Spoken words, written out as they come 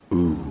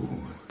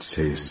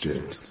Taste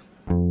it.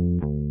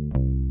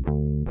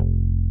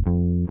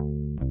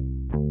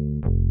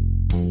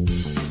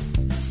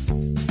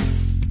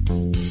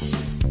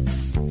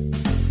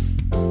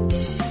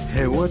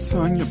 Hey, what's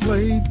on your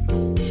plate?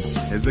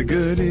 Is it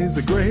good? Is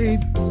it great?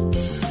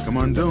 Come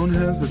on, don't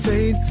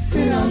hesitate.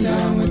 Sit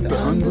down with the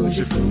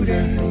Unbougie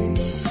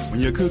Foodie. When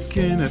you're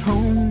cooking at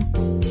home,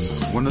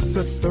 wanna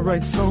set the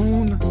right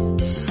tone,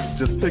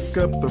 just pick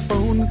up the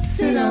phone.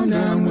 Sit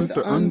down with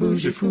the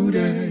Unbougie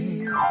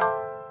Foodie.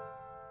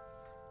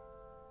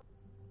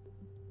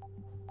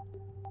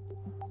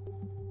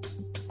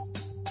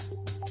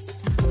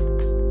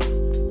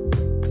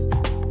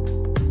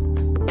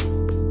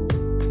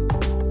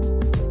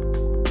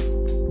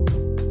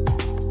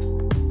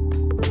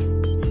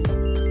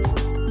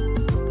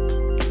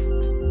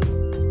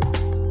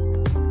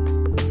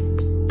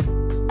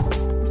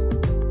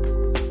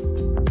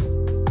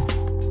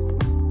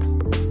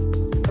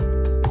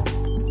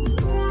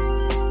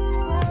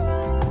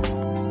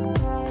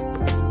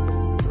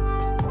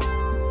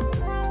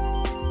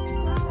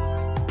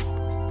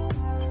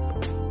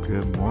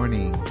 Good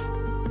morning.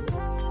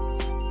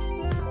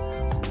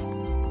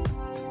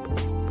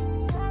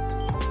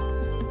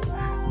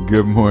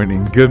 Good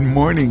morning. Good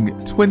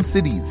morning, Twin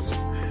Cities.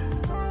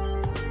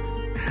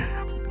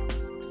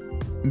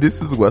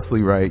 This is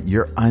Wesley Wright,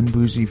 your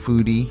Unbougie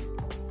Foodie.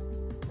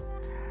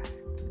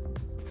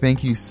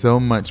 Thank you so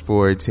much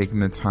for taking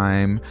the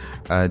time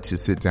to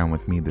sit down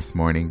with me this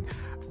morning.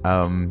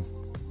 I'm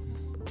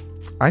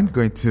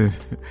going to,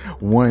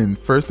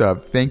 first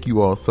off, thank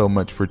you all so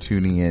much for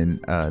tuning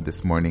in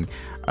this morning.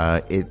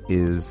 It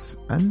is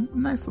a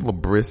nice little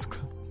brisk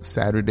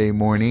Saturday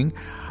morning,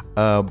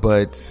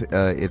 but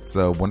it's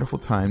a wonderful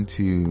time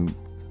to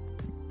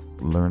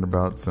learn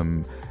about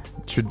some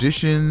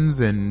traditions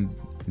and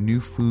new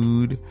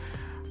food,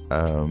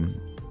 and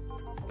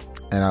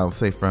I'll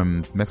say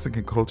from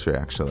Mexican culture,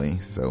 actually.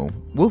 So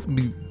we'll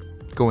be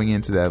going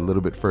into that a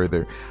little bit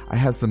further. I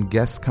have some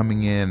guests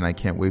coming in and I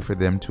can't wait for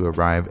them to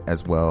arrive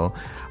as well.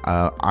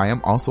 I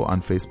am also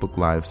on Facebook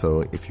Live,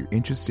 so if you're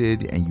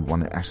interested and you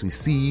want to actually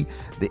see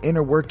the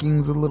inner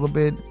workings a little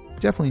bit,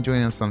 definitely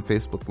join us on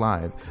Facebook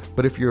Live.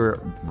 But if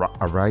you're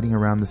riding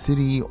around the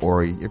city,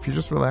 or if you're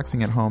just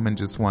relaxing at home and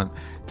just want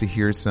to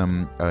hear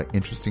some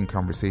interesting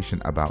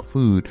conversation about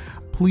food,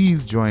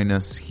 please join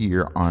us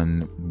here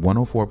on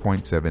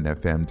 104.7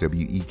 FM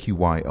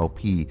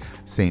WEQYLP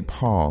St.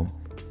 Paul.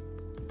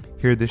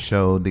 Hear the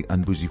show, The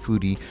Unbougie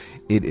Foodie.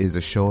 It is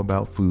a show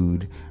about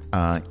food,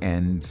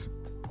 and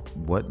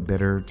what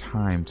better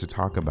time to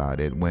talk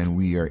about it when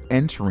we are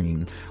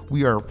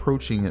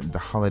approaching the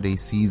holiday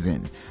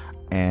season.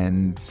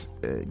 And,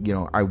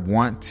 I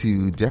want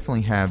to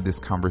definitely have this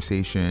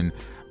conversation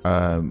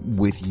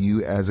with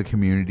you as a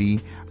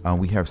community.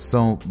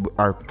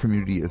 Our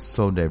community is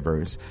so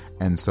diverse,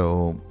 and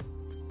so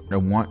I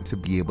want to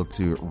be able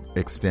to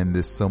extend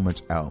this so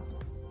much out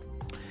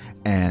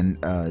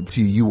and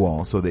to you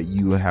all, so that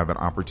you have an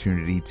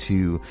opportunity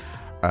to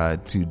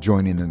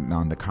join in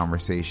on the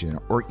conversation,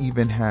 or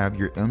even have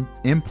your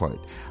input.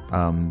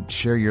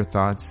 Share your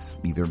thoughts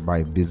either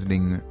by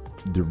visiting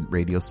the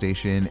radio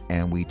station,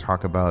 and we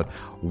talk about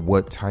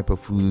what type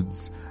of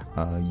foods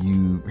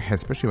you,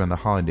 especially around the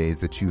holidays,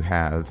 that you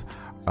have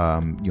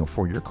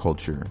for your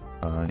culture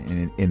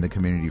in the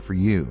community for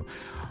you.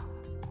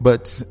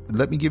 But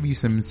let me give you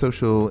some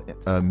social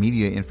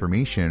media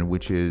information,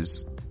 which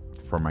is,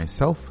 for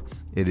myself,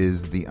 it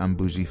is the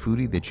Unbougie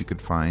Foodie that you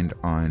could find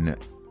on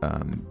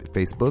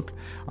Facebook.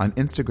 On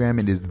Instagram,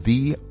 it is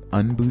the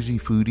Unbougie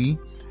Foodie,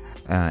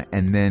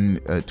 and then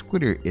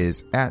Twitter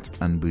is at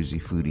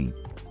Unbougie Foodie.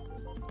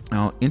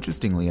 Now,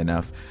 interestingly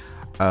enough,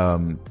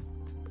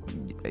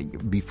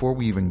 before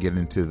we even get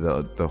into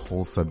the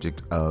whole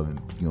subject of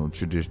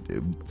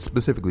tradition,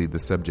 specifically the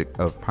subject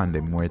of Pan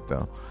de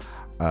Muerto,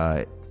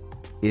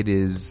 it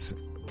is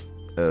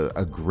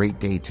a great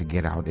day to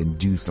get out and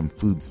do some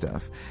food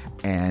stuff.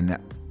 And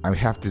I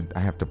have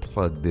to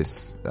plug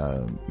this.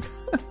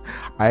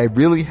 I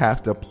really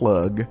have to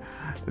plug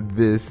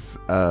this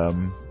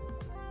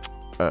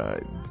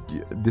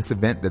this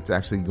event that's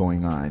actually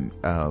going on.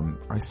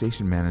 Our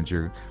station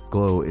manager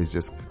Glow is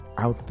just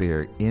out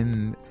there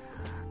in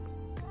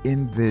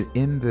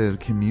the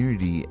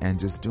community and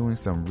just doing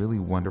some really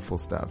wonderful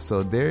stuff.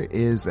 So there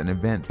is an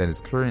event that is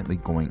currently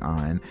going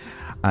on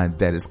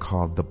that is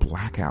called the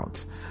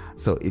Blackout.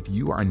 So if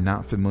you are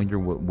not familiar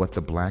with what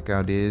the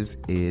Blackout is,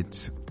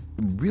 it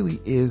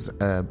really is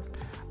a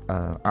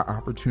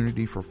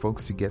opportunity for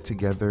folks to get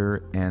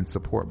together and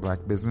support Black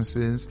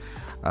businesses.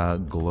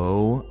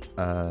 Glow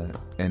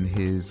and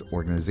his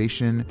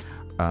organization,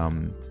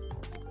 and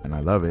I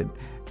love it.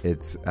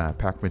 It's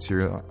Pack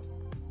Material.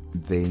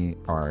 They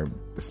are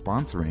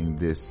sponsoring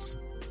this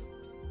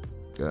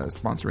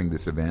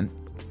event,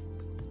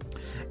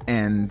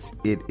 and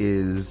it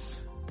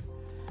is.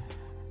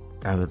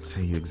 I will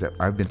tell you exactly.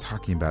 I've been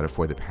talking about it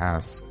for the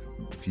past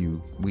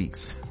few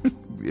weeks,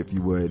 if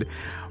you would.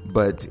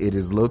 But it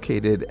is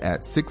located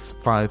at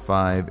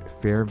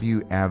 655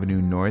 Fairview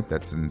Avenue North.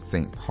 That's in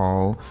St.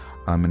 Paul,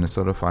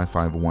 Minnesota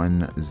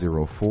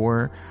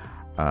 55104.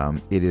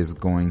 It is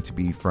going to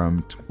be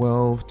from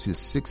 12 to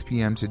 6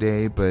 p.m.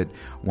 today. But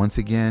once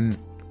again,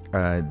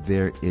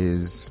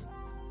 it's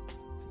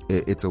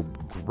a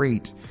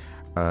great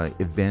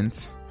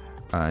event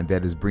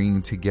that is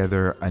bringing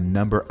together a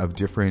number of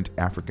different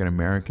African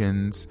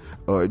Americans,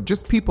 or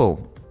just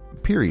people,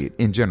 period,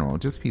 in general,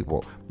 just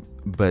people.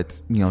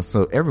 But,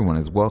 so everyone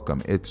is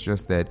welcome. It's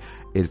just that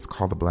it's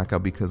called the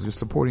Blackout because they're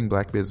supporting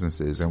Black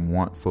businesses and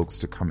want folks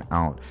to come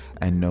out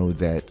and know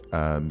that,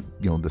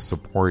 the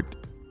support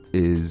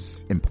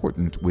is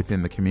important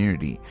within the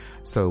community.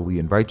 So we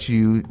invite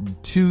you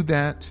to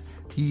that.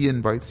 He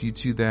invites you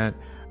to that.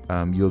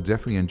 You'll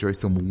definitely enjoy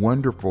some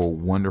wonderful,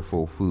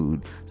 wonderful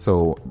food.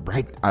 So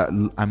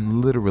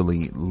I'm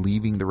literally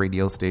leaving the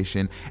radio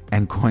station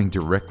and going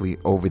directly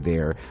over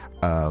there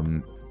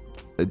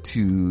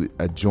to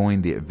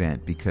join the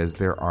event because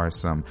there are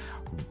some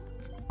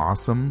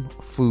awesome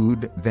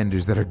food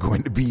vendors that are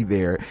going to be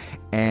there.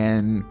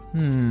 And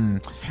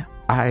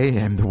I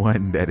am the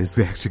one that is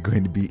actually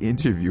going to be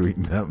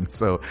interviewing them.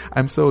 So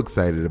I'm so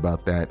excited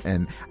about that.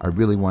 And I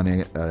really want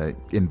to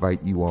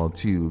invite you all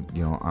to,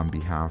 on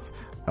behalf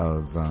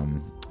of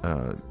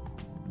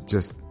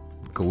just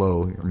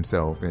Glow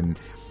himself and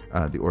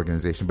the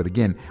organization. But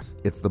again,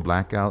 it's the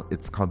Blackout.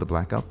 It's called the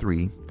Blackout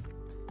 3.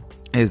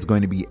 It's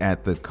going to be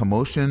at the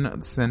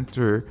Commotion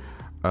Center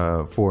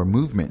for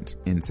Movement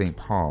in St.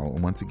 Paul.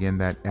 Once again,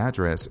 that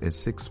address is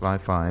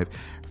 655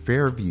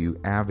 Fairview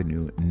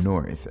Avenue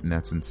North, and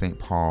that's in St.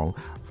 Paul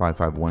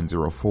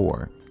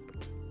 55104.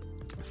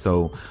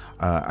 So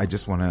I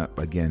just want to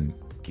again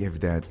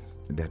give that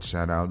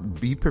shout out.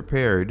 Be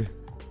prepared,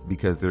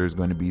 because there's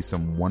going to be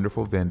some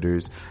wonderful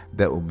vendors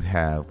that will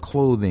have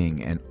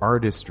clothing and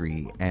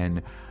artistry,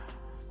 and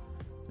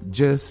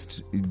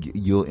just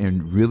you'll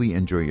really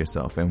enjoy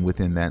yourself. And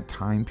within that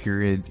time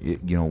period,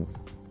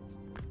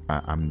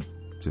 I'm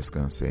just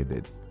going to say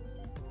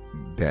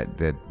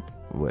that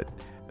what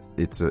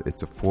it's a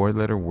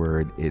 4-letter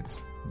word.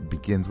 It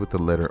begins with the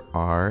letter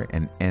R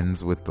and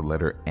ends with the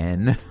letter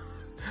N.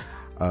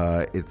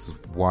 It's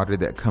water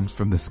that comes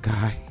from the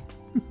sky.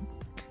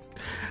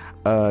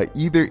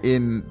 Either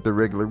in the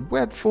regular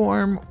wet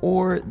form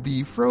or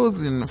the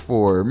frozen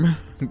form.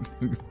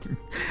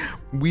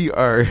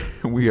 We're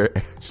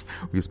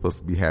supposed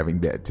to be having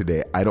that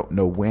today. I don't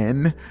know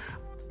when.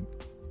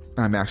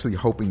 I'm actually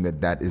hoping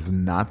that is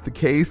not the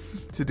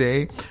case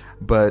today.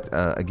 But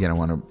again, I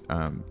want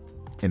to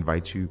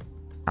invite you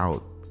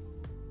out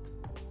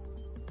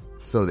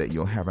so that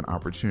you'll have an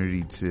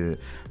opportunity to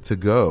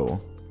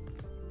go.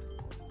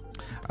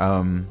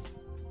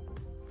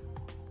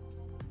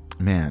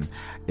 Man,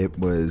 it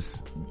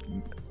was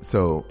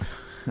so.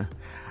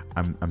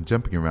 I'm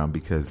jumping around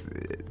because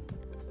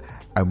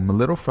I'm a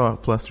little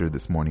flustered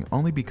this morning,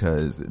 only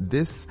because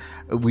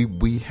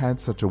we had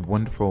such a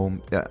wonderful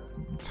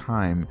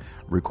time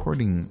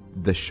recording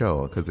the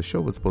show, because the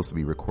show was supposed to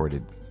be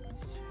recorded,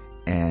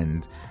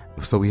 and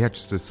so we had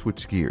just to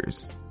switch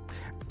gears.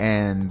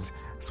 And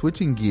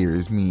switching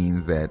gears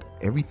means that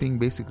everything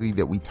basically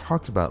that we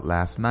talked about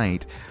last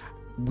night,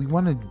 we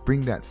want to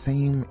bring that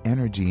same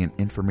energy and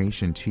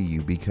information to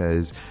you,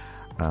 because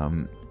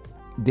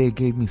they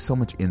gave me so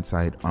much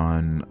insight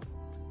on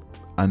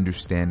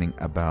understanding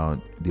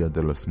about Dia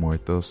de los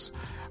Muertos,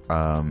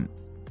 about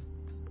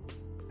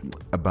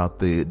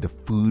the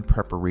food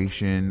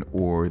preparation,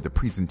 or the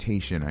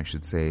presentation, I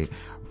should say,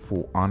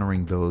 for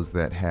honoring those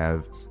that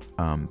have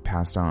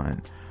passed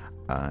on.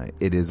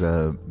 It is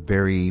a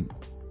very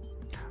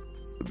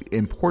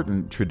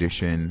important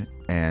tradition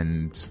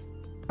and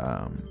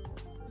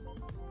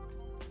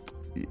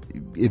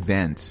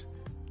event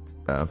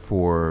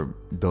for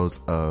those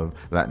of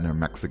Latin or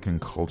Mexican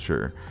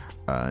culture,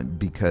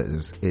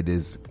 because it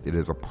is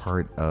a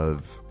part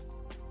of.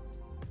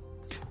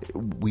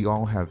 We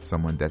all have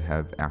someone that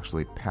have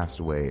actually passed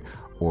away,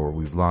 or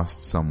we've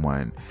lost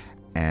someone,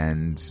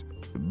 and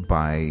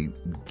by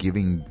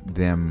giving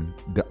them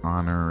the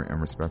honor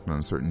and respect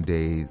on certain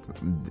days,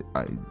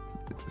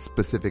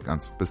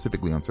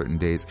 specifically on certain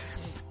days,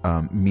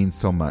 means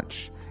so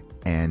much.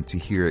 And to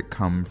hear it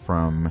come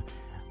from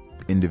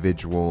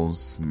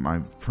individuals,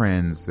 my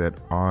friends that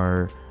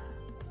are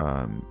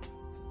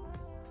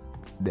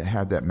that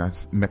have that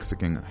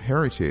Mexican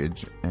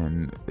heritage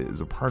and is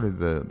a part of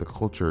the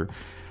culture,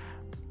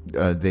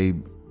 they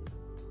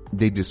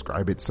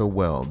describe it so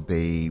well.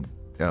 They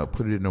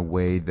put it in a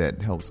way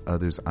that helps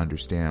others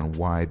understand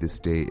why this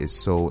day is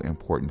so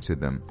important to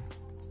them.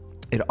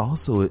 It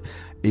also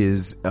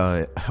is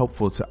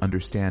helpful to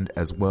understand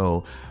as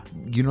well,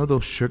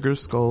 those sugar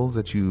skulls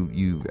that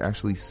you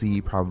actually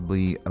see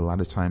probably a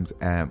lot of times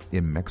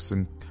in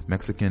Mexican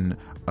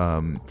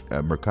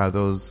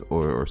mercados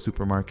or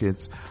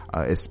supermarkets,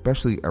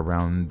 especially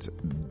around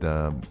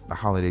the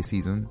holiday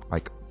season,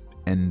 like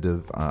end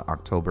of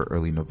October,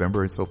 early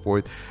November, and so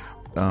forth.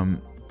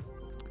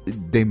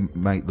 they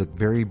might look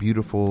very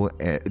beautiful.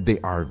 They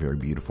are very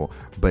beautiful,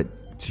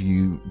 but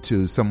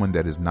to someone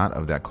that is not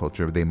of that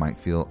culture, they might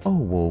feel, oh,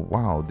 well,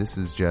 wow, this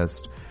is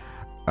just,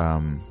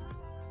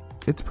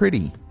 it's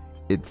pretty.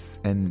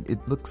 And it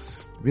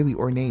looks really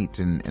ornate,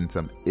 and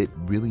it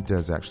really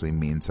does actually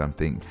mean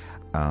something,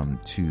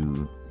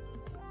 to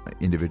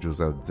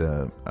individuals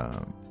of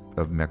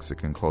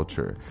Mexican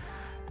culture,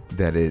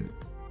 that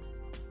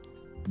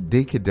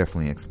they could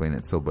definitely explain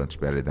it so much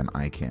better than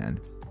I can.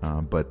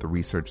 But the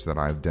research that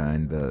I've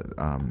done,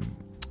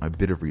 a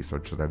bit of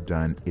research that I've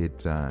done,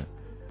 it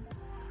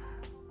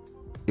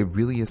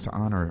really is to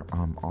honor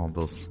all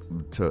those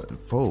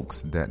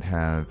folks that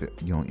have,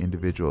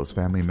 individuals,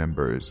 family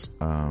members,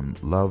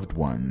 loved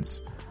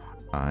ones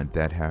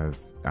that have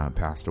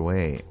passed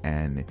away,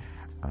 and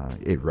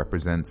it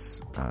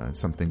represents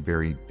something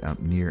very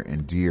near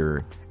and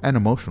dear and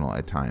emotional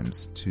at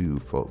times to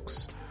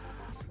folks.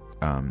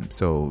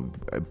 So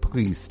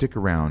please stick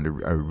around.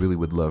 I really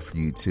would love for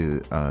you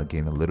to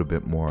gain a little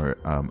bit more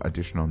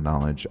additional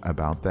knowledge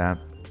about that.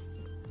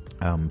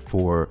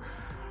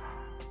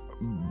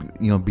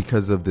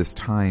 Because of this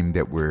time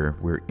that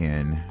we're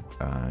in,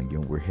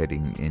 we're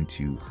heading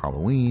into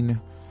Halloween,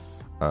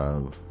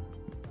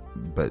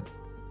 but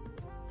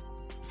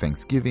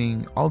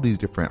Thanksgiving, all these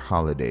different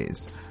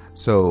holidays.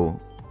 So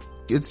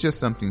it's just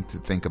something to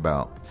think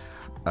about.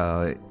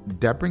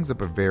 That brings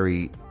up a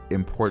very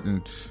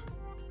important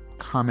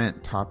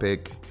comment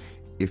topic,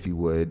 if you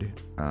would,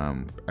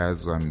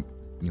 as I'm,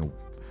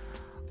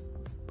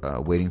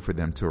 waiting for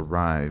them to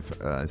arrive.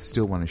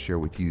 Still want to share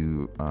with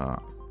you,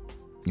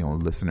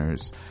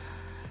 listeners.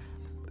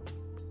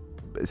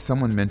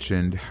 Someone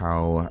mentioned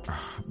how,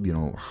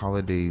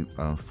 holiday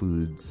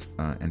foods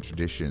and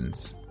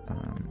traditions.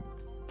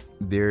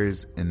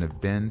 There's an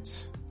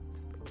event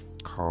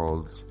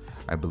called,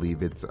 I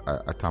believe it's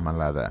a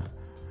tamalada,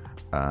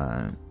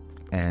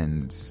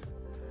 and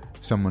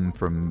someone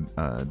from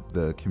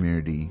the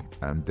community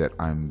that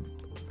I'm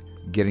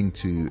getting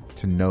to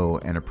know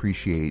and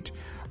appreciate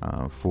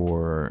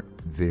for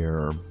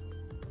their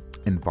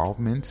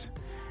involvement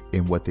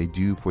in what they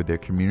do for their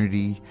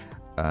community.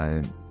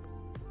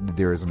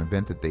 There is an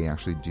event that they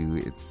actually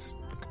do.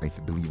 I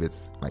believe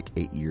it's like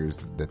 8 years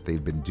that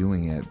they've been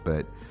doing it,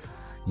 but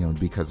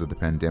because of the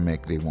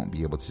pandemic, they won't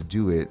be able to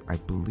do it. I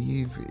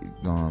believe,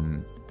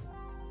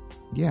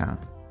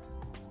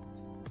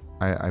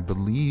 I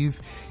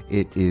believe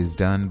it is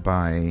done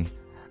by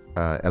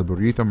El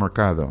Burrito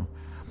Mercado,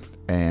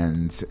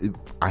 and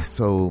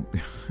I'm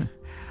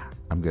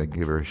gonna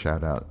give her a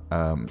shout out,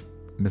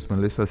 Miss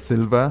Melissa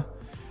Silva.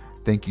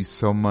 Thank you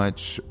so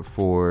much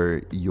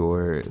for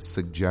your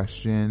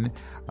suggestion.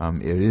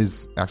 It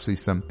is actually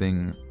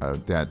something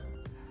that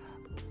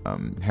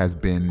has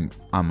been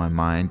on my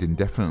mind, and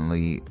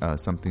definitely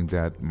something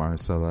that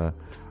Marcela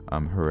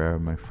Herrera,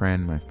 my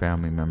friend, my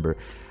family member,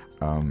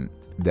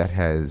 that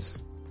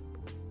has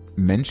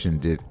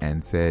mentioned it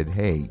and said,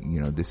 hey,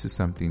 this is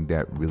something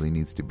that really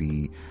needs to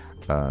be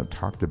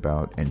talked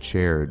about and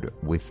shared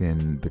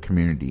within the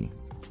community.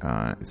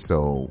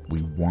 So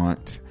we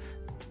want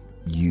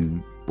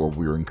you, or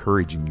we're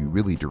encouraging you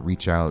really to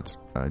reach out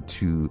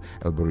to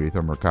El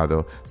Burrito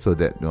Mercado so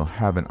that you'll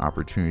have an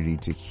opportunity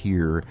to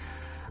hear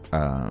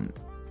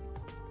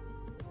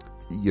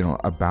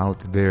about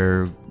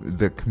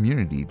the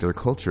community, their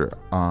culture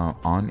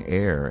on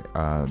air,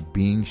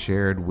 being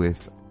shared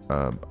with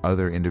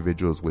other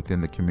individuals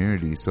within the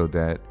community, so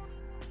that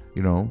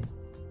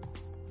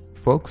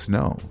folks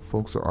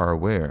are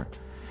aware.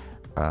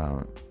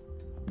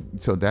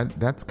 So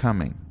that's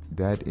coming.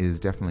 That is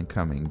definitely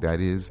coming. That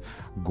is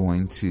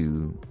going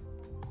to.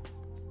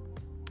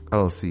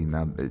 Oh, see,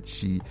 now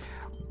that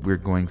we're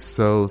going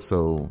so.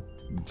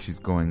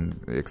 She's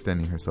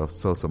extending herself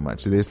so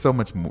much. There's so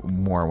much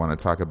more I want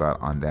to talk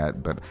about on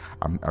that, but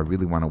I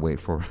really want to wait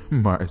for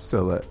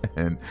Marcella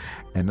and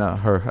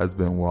her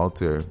husband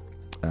Walter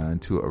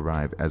to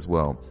arrive as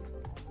well.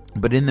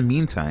 But in the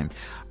meantime,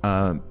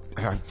 I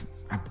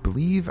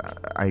believe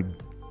I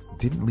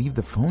didn't leave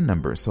the phone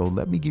number, so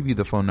let me give you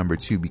the phone number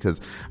too, because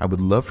I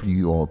would love for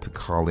you all to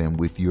call in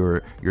with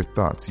your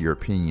thoughts, your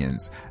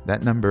opinions.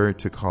 That number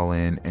to call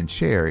in and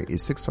share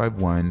is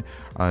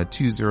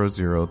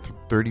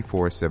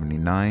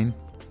 651-200-3479.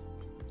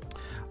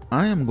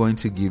 I am going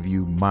to give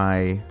you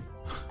my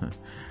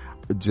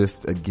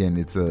just again,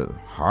 it's a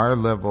high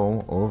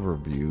level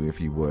overview,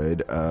 if you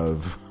would,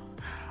 of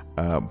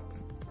Pan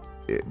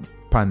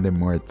de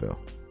Muerto,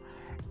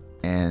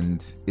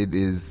 and it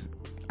is,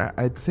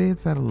 I'd say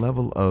it's at a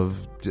level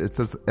of, it's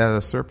at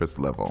a surface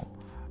level.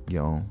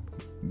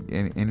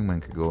 Anyone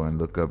could go and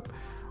look up,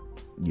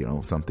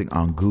 something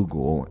on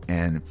Google,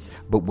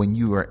 but when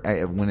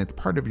when it's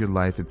part of your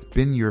life, it's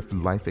been your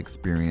life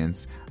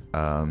experience.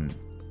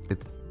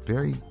 It's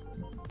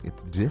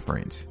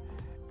different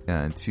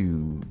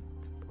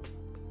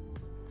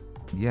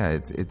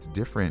it's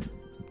different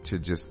to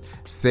just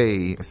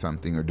say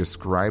something or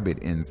describe it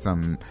in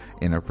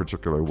a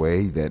particular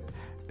way that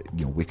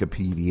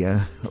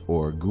Wikipedia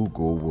or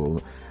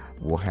Google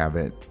will have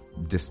it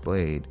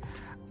displayed.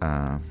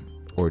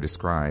 or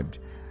described.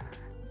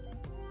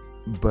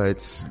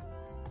 But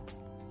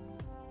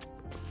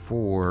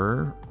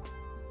for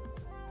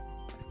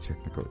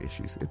technical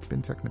issues, it's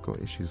been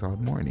technical issues all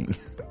morning.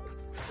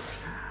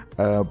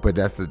 But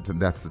that's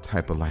the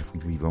type of life we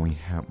lead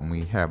when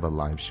we have a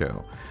live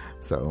show.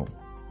 So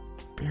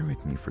bear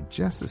with me for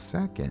just a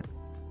second.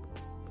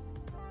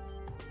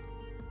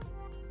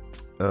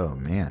 Oh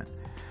man.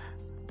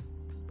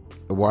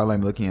 While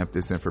I'm looking up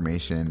this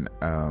information,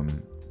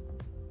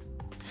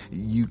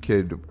 you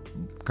could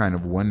kind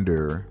of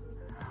wonder,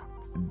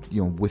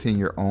 within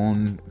your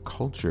own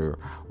culture,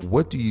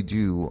 what do you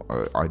do?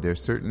 Are there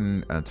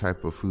certain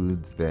type of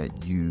foods that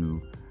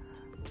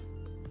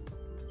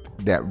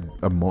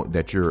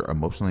that you're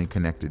emotionally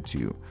connected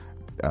to,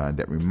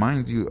 that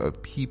reminds you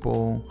of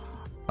people,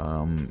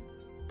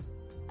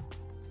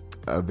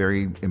 a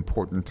very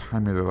important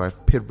time in their life,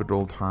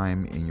 pivotal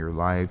time in your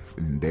life,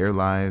 in their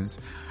lives?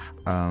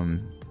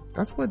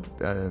 That's what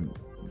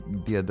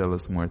Dia de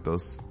los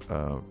Muertos,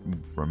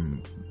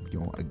 from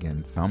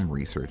again, some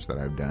research that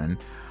I've done,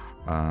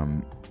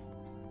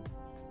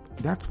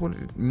 that's what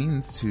it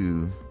means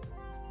to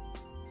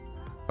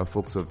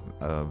folks of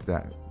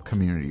that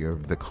community,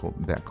 of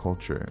that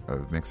culture,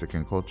 of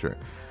Mexican culture.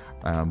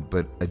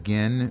 But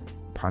again,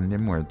 Pan de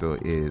Muerto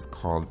is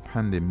called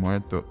Pan de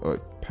Muerto, or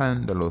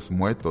Pan de los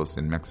Muertos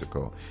in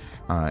Mexico,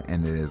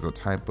 and it is a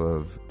type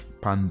of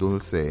pan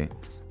dulce,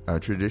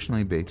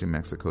 traditionally baked in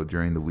Mexico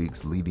during the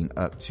weeks leading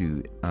up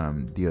to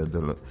Dia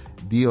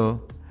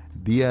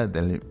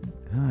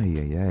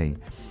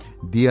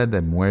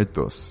de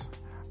Muertos,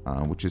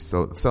 which is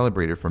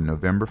celebrated from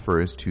November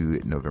 1st to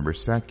November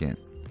 2nd.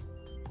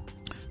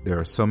 There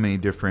are so many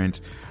different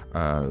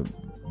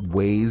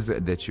ways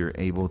that you're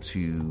able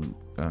to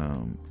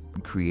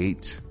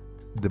create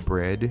the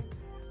bread,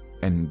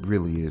 and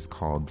really it is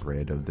called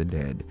bread of the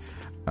dead.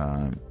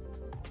 If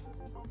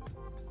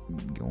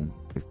you're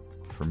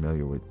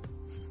familiar with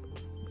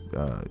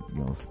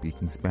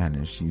speaking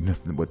Spanish, you know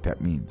what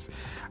that means.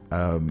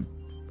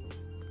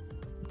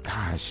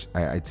 Gosh,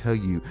 I tell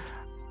you,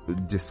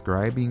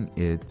 describing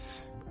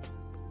it,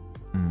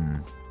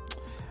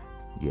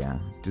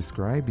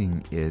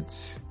 describing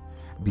it,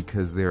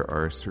 because there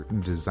are certain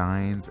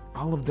designs,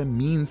 all of them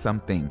mean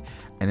something,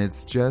 and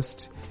it's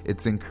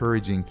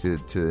encouraging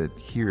to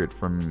hear it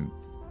from,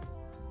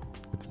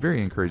 it's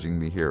very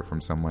encouraging to hear it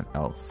from someone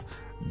else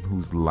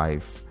whose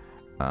life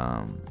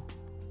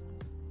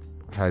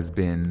has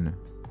been,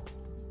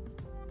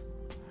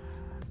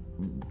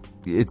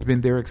 it's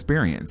been their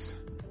experience.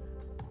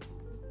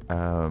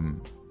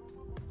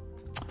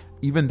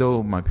 Even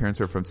though my parents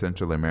are from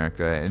Central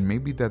America, and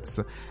maybe that's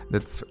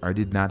I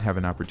did not have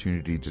an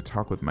opportunity to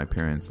talk with my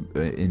parents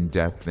in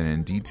depth and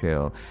in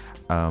detail,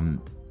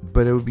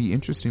 but it would be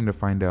interesting to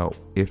find out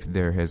if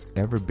there has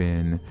ever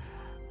been,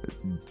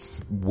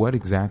 what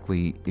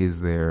exactly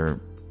is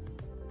there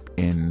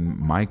in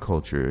my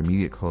culture,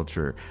 immediate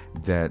culture,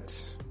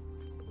 that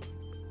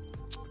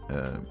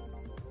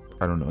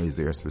I don't know, is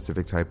there a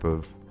specific type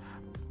of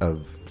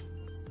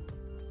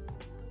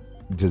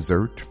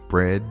dessert,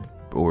 bread,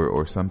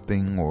 or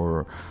something,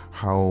 or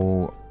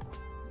how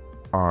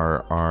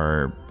are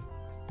our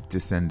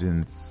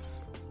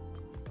descendants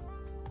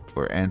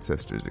or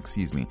ancestors,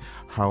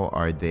 how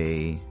are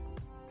they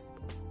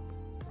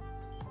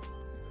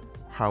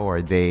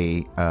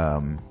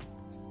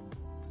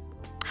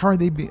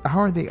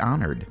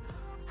honored?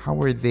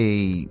 How are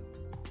they,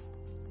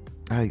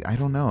 I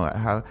don't know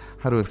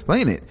how to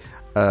explain it.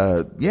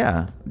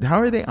 How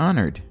are they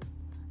honored?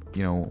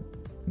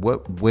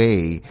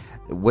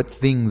 What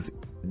things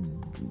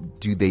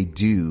do they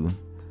do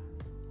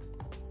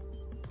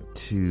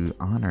to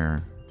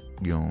honor,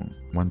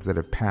 ones that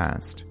have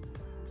passed?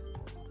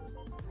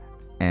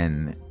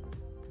 And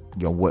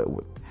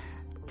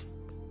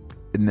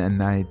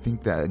and I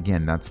think that,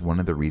 again, that's one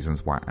of the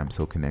reasons why I'm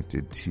so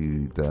connected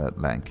to the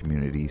Latin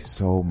community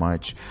so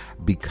much,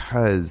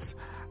 because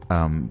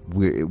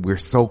we're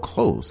so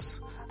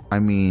close. I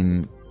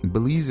mean,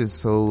 Belize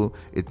is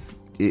it's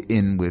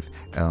in with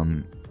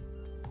El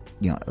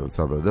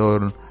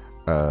Salvador,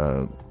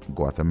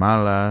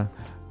 Guatemala,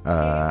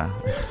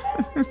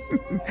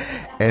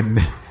 and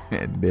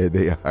there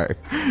they are.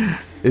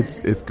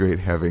 It's great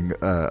having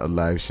a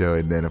live show,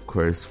 and then of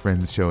course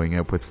friends showing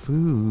up with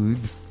food.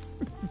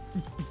 Good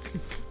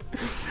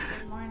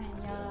morning,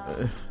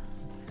 y'all.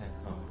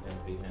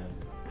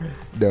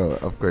 No,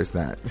 of course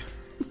not.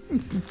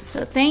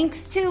 So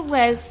thanks to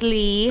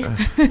Wesley,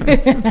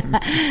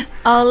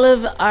 all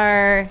of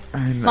our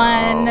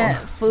fun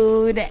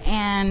food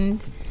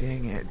and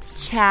dang it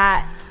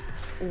chat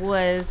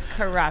was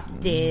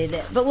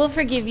corrupted, but we'll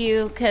forgive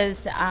you because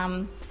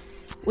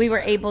we were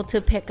able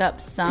to pick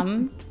up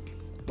some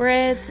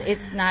breads.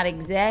 It's not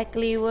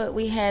exactly what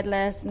we had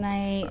last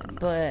night,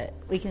 but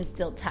we can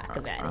still talk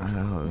about it.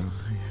 Oh,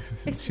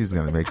 she's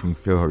gonna make me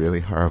feel really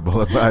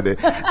horrible about it.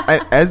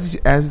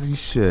 As you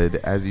should.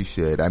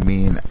 I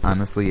mean,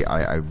 honestly,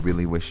 I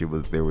really wish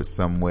there was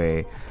some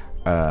way.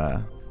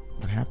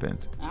 What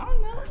happened? I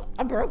don't know.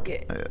 I broke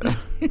it.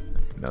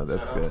 No,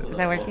 that's good. Is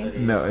that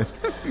working? No,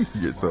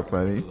 you're so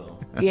funny.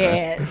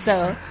 Yeah,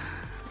 so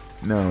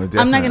No, definitely.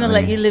 I'm not going to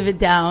let you live it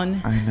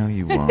down. I know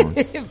you won't.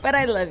 But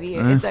I love you.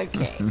 It's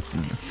okay.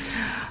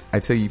 I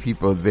tell you,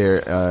 people,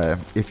 there.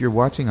 If you're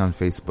watching on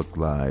Facebook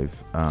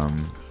Live,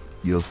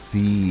 you'll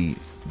see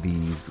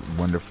these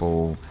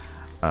wonderful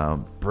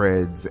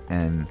breads.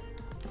 And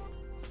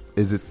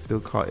is it still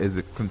called? Is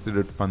it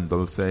considered pan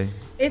dulce?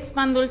 It's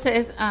pan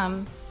dulce.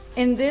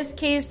 In this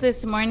case,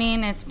 this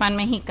morning, it's pan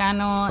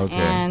mexicano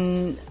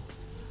and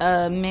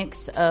a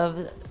mix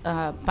of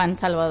pan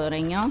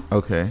salvadoreño.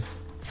 Okay.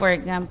 For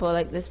example,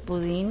 like this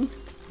budín.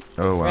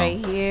 Oh, wow.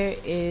 Right here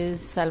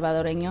is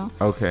salvadoreño.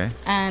 Okay.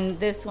 And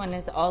this one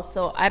is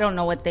also, I don't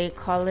know what they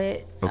call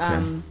it.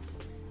 Okay.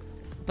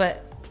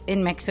 But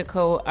in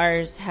Mexico,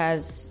 ours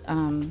has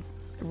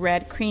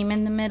red cream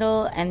in the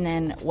middle and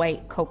then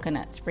white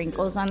coconut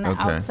sprinkles on the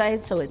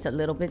outside. So it's a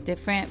little bit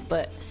different.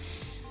 But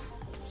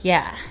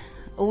yeah,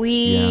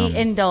 we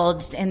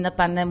indulged in the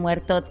pan de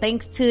muerto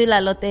thanks to La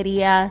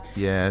Loteria.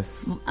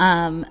 Yes.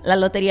 La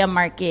Loteria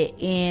Market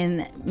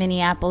in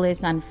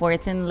Minneapolis on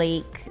 4th and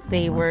Lake.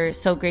 They were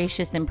so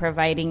gracious in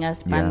providing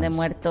us pan de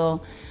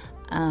muerto.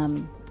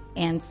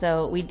 And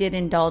so we did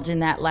indulge in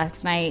that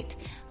last night.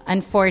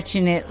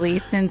 Unfortunately,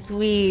 since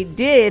we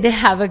did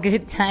have a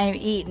good time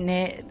eating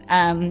it,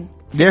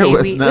 there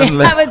was none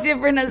left. We have a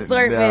different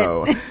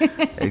assortment.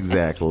 No,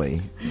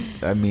 exactly.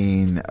 I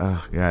mean,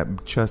 oh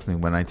God, trust me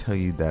when I tell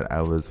you that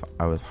I was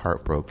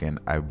heartbroken.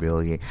 I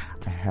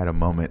had a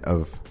moment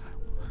of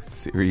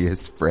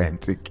serious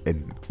frantic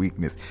and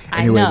weakness.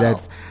 Anyway,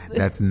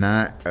 that's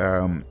not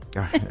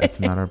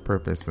our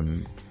purpose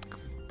and.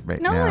 Right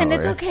now, and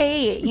it's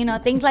okay. You know,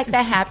 things like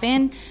that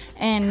happen,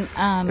 and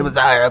it was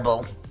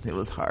horrible. It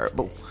was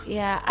horrible.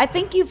 Yeah, I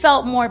think you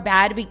felt more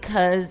bad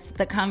because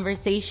the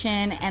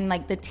conversation and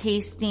like the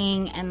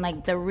tasting and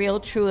like the real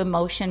true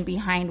emotion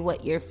behind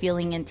what you're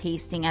feeling and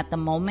tasting at the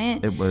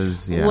moment. It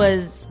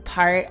was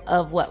part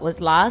of what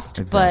was lost.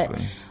 Exactly.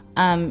 But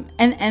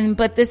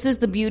but this is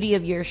the beauty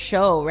of your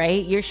show,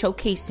 right? You're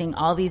showcasing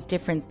all these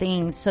different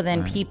things, so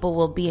then people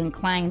will be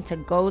inclined to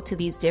go to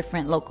these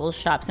different local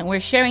shops, and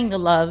we're sharing the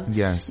love.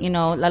 Yes, you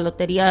know, La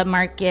Loteria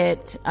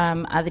Market.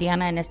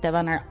 Adriana and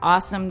Esteban are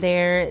awesome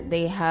there.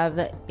 They have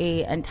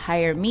a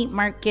entire meat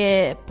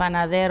market,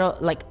 panadero.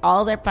 Like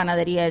all their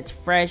panaderia is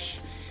fresh.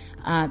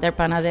 Their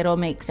panadero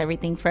makes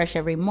everything fresh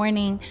every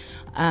morning.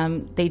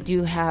 They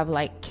do have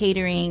like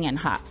catering and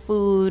hot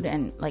food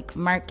and like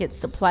market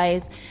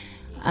supplies.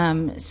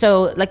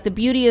 So like the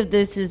beauty of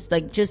this is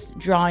like just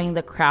drawing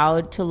the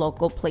crowd to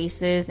local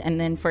places. And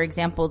then, for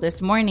example,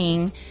 this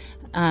morning,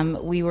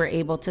 we were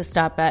able to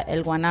stop at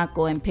El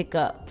Guanaco and pick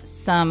up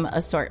some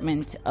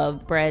assortment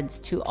of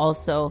breads to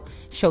also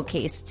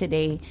showcase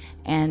today.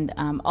 And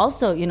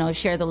also, you know,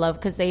 share the love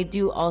because they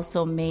do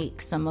also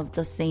make some of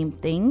the same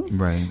things.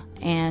 Right.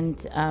 And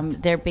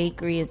their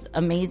bakery is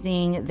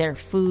amazing. Their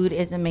food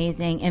is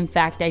amazing. In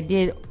fact, I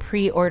did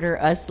pre-order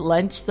us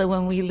lunch so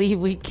when we leave,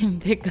 we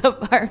can pick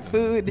up our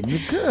food.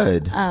 You're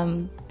good.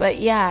 But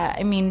yeah,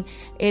 I mean,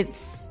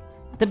 it's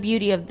the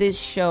beauty of this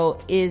show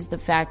is the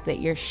fact that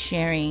you're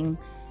sharing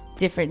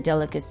different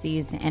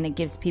delicacies and it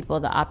gives people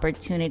the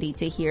opportunity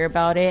to hear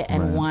about it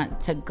and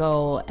want to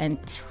go and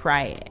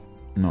try it.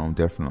 No,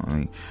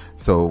 definitely.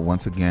 So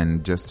once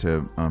again, just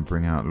to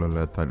bring out La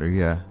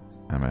Loteria,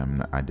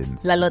 I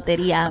didn't. La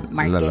Loteria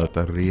Market. La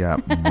Loteria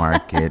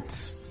Market.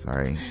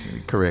 Sorry,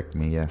 correct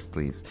me. Yes,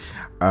 please.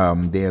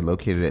 They are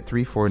located at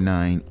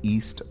 349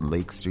 East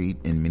Lake Street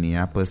in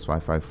Minneapolis,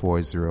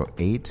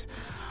 55408.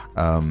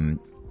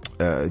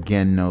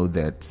 Again, know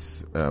that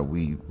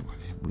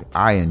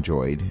I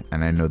enjoyed,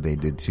 and I know they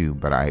did too,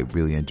 but I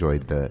really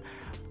enjoyed the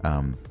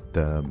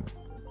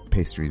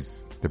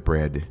pastries, the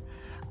bread.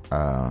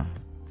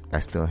 I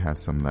still have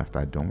some left.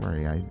 Don't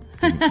worry. I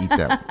didn't eat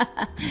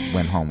that.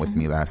 Went home with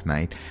me last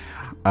night.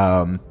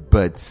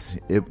 But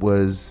it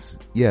was,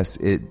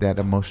 that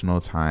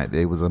emotional time.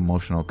 It was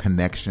emotional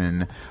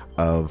connection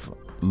of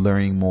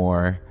learning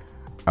more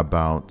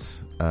about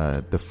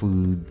the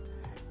food.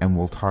 And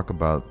we'll talk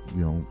about,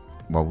 you know,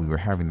 while we were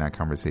having that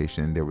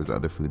conversation, there was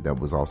other food that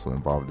was also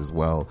involved as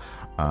well.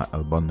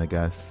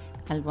 Albóndigas.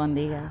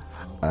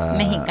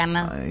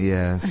 Mexicanas.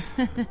 Yes.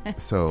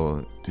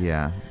 So,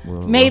 yeah.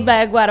 Made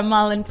by a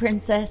Guatemalan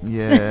princess.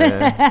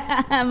 Yes.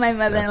 My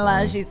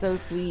mother-in-law, she's so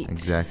sweet.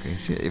 Exactly.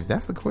 If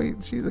that's a queen,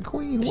 she's a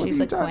queen. What are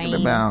you talking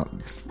about?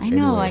 I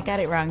know. I got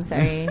it wrong.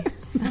 Sorry.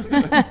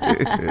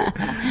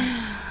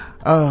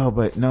 Oh,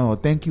 but no.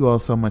 Thank you all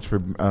so much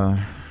for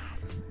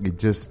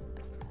just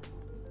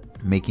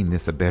making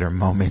this a better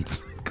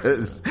moment.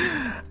 Because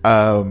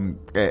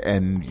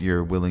and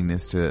your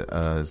willingness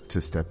to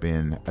step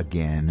in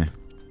again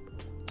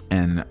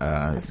and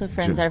that's what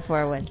friends are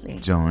for, Wesley.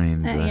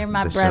 Join you're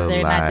my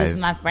brother, not just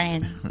my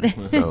friend.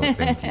 So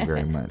thank you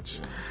very much.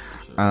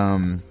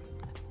 I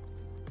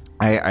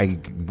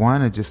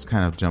want to just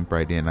kind of jump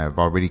right in. I've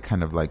already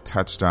kind of like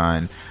touched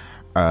on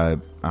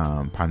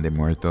pan de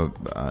muerto,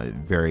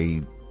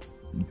 very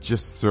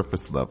just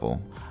surface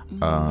level.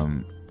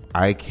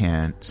 I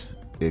can't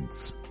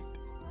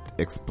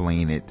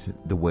explain it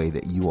the way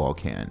that you all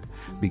can,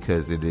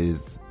 because it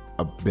is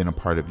been a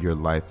part of your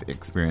life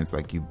experience,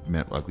 like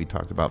we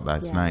talked about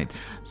last night.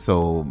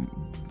 So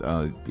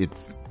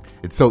it's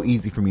so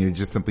easy for me to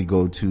just simply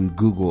go to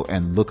Google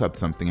and look up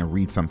something and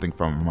read something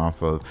from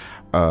off of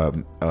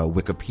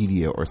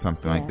Wikipedia or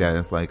something like that.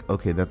 It's like,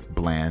 okay, that's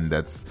bland.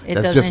 That's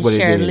just what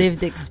it is.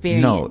 Lived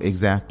experience. No,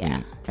 exactly.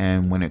 Yeah.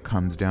 And when it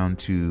comes down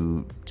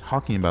to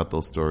talking about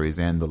those stories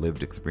and the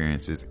lived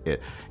experiences,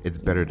 it's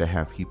better to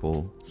have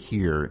people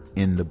here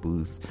in the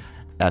booth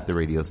at the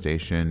radio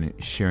station,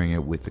 sharing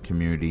it with the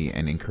community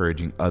and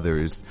encouraging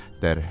others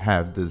that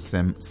have the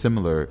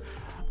similar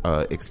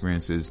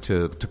experiences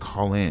to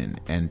call in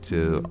and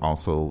to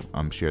also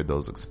share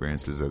those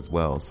experiences as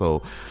well.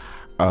 So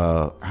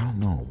I don't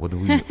know, what do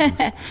we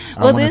I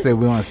want to say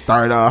we want to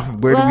start off.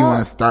 Where do we want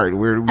to start?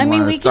 Where do we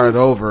want to start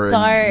over?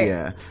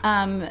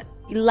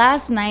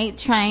 Last night,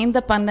 trying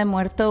the pan de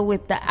muerto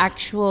with the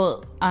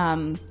actual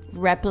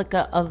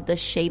replica of the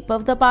shape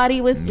of the body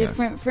was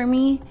different for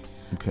me.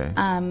 Okay.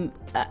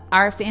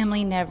 Our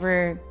family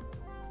never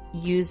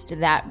used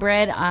that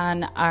bread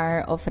on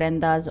our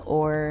ofrendas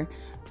or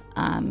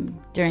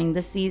during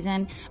the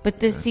season, but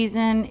this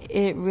season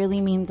it really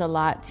means a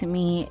lot to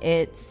me.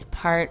 It's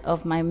part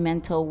of my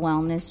mental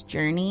wellness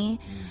journey.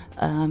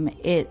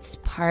 It's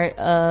part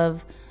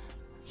of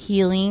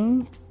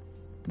healing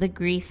the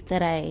grief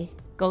that I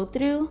go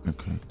through.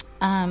 Okay.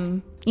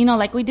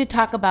 Like we did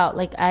talk about,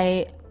 like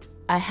I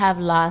have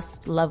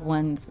lost loved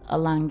ones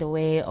along the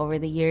way over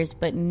the years,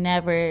 but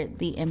never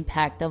the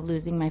impact of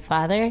losing my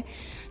father.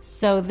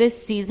 So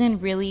this season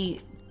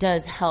really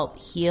does help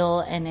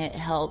heal, and it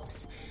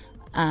helps.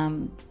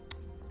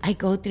 I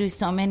go through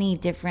so many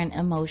different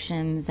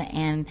emotions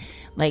and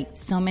like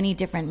so many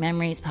different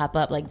memories pop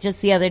up. Like just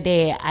the other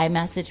day, I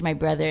messaged my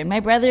brother, and my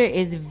brother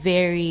is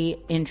very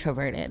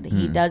introverted.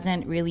 He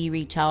doesn't really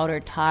reach out or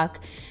talk.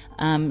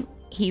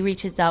 He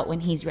reaches out when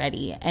he's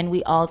ready, and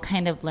we all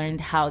kind of learned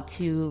how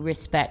to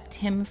respect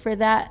him for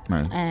that.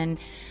 Right.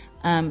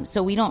 And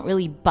so we don't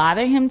really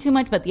bother him too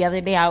much. But the other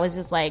day I was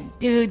just like,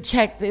 dude,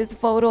 check this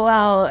photo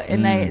out.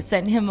 And I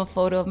sent him a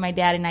photo of my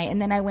dad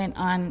and then I went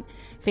on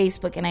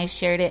Facebook and I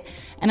shared it.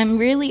 And I'm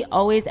really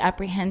always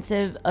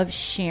apprehensive of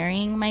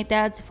sharing my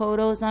dad's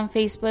photos on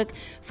Facebook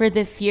for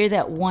the fear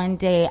that one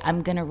day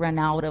I'm going to run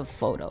out of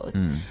photos.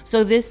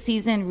 So this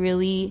season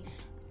really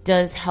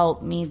does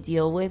help me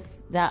deal with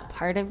that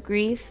part of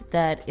grief,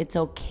 that it's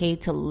okay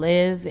to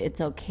live, it's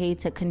okay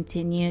to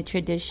continue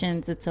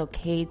traditions, it's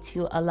okay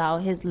to allow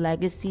his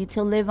legacy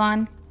to live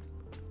on.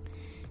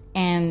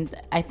 And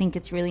I think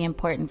it's really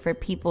important for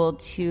people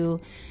to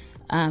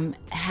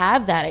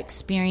have that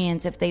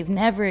experience if they've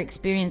never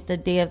experienced the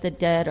Day of the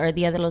Dead or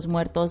Dia de los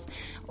Muertos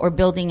or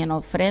building an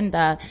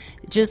ofrenda.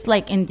 Just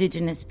like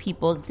Indigenous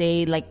Peoples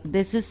Day, like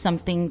this is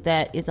something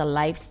that is a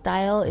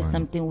lifestyle, is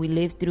something we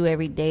live through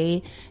every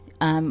day.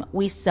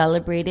 We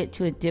celebrate it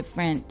to a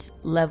different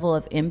level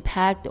of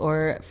impact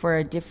or for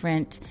a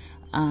different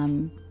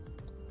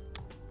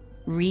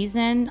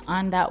reason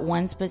on that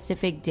one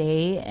specific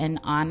day, and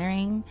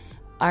honoring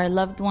our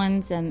loved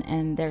ones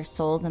and their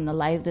souls and the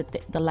lives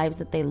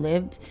that they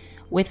lived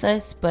with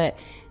us. But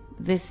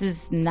this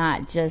is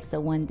not just a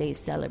one-day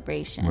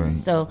celebration. Right.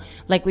 So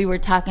like we were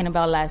talking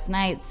about last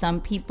night,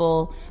 some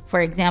people, for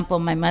example,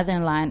 my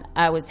mother-in-law,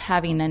 I was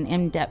having an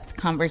in-depth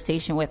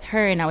conversation with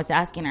her, and I was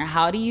asking her,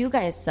 how do you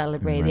guys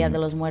celebrate Dia de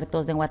los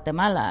Muertos in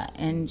Guatemala?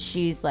 And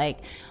she's like,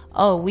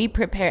 oh, we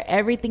prepare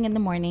everything in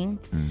the morning.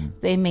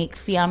 They make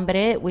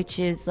fiambre, which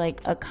is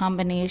like a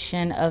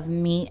combination of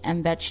meat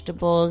and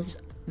vegetables,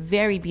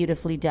 very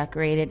beautifully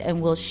decorated,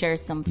 and we'll share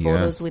some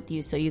photos with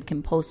you so you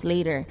can post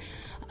later.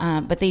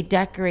 But they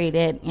decorate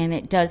it, and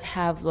it does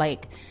have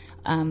like,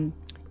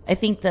 I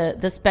think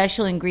the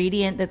special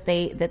ingredient that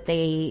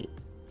they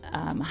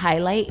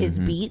highlight is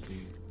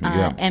beets,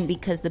 and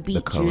because the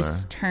beet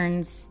juice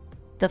turns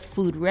the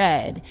food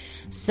red,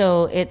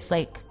 so it's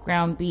like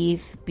ground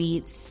beef,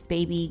 beets,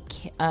 baby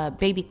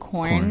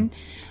corn.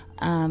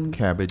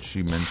 Cabbage,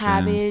 you mentioned.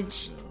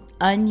 Cabbage,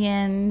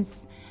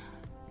 onions,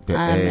 the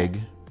egg.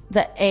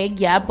 The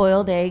egg,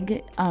 boiled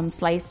egg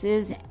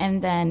slices.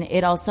 And then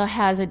it also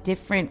has a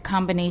different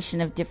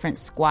combination of different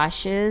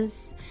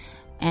squashes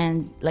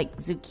and like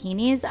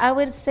zucchinis, I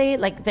would say.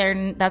 Like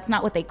that's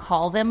not what they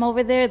call them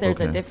over there. There's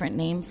a different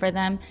name for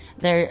them.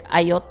 They're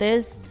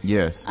ayotes.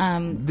 Yes.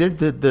 They're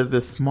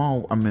the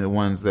small, the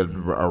ones that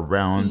are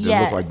round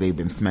that look like they've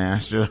been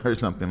smashed or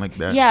something like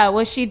that. Yeah,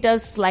 well, she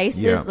does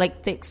slices,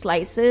 like thick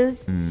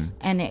slices,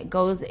 and it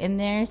goes in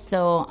there.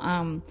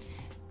 So,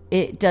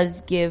 it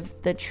does give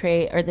the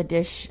tray or the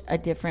dish a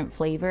different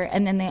flavor.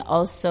 And then they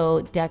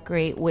also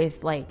decorate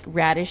with like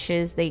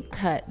radishes. They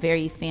cut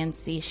very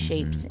fancy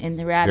shapes in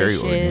the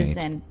radishes.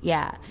 And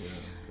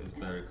it's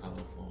very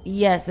colorful.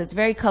 Yes, it's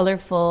very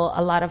colorful.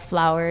 A lot of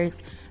flowers.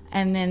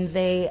 And then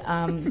they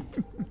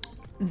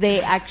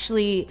they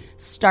actually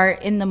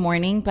start in the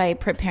morning by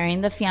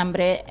preparing the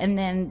fiambre, and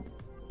then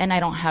and I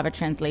don't have a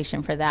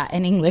translation for that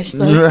in English,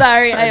 so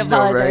sorry, I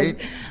apologize.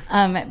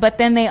 Right? But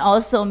then they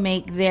also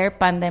make their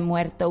pan de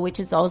muerto, which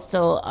is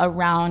also a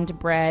round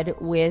bread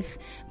with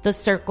the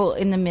circle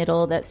in the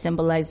middle that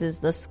symbolizes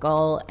the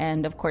skull,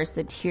 and of course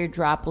the tear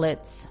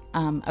droplets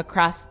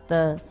across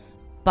the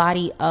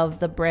body of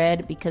the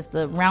bread, because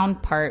the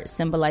round part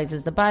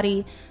symbolizes the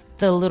body,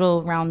 the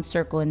little round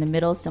circle in the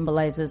middle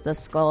symbolizes the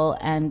skull,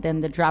 and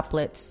then the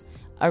droplets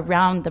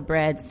around the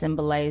bread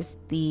symbolize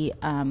the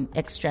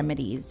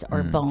extremities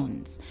or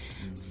bones.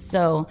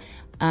 So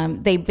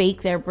they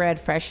bake their bread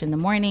fresh in the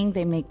morning.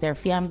 They make their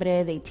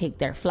fiambre. They take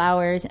their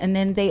flowers, and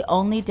then they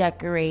only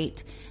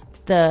decorate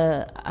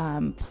the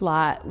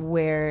plot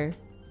where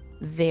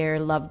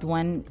their loved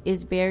one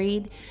is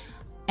buried.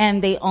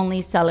 And they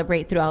only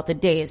celebrate throughout the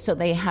day. So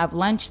they have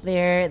lunch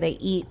there. They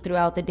eat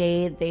throughout the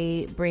day.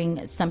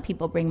 Some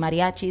people bring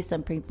mariachi.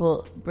 Some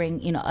people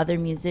bring, other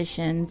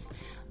musicians.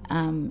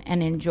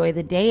 And enjoy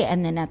the day,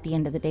 and then at the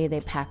end of the day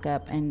they pack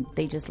up and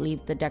they just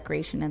leave the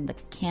decoration and the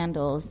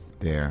candles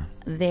there.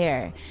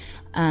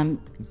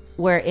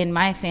 Where in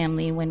my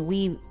family,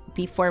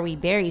 before we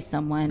bury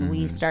someone,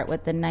 we start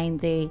with the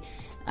 9-day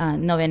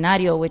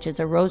novenario, which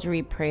is a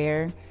rosary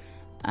prayer,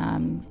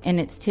 and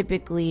it's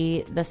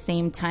typically the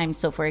same time.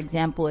 So for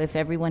example, if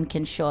everyone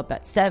can show up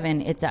at 7,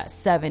 it's at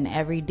 7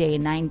 every day,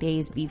 9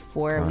 days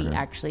before we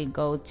actually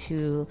go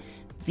to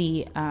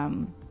the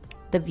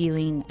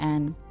viewing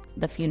and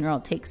the funeral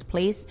takes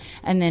place.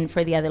 And then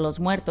for Dia de los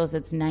Muertos,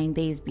 it's 9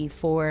 days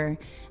before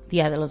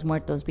Dia de los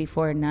Muertos,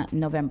 before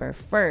November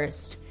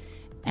 1st,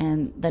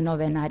 and the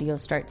novenario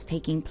starts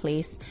taking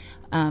place.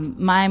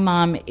 My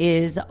mom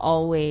is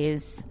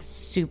always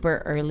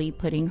super early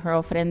putting her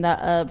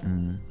ofrenda up.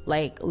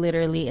 Like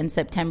literally in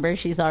September,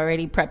 she's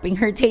already prepping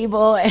her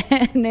table,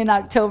 and in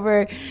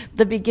October,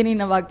 the beginning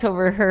of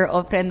October, her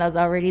ofrenda is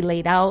already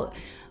laid out.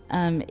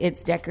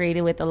 It's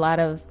decorated with a lot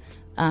of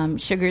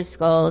sugar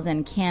skulls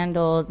and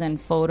candles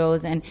and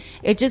photos, and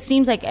it just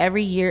seems like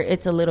every year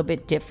it's a little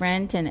bit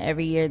different, and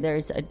every year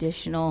there's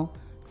additional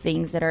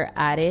things that are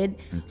added.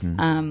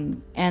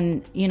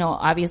 And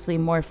obviously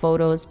more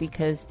photos,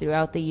 because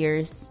throughout the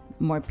years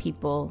more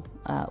people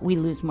we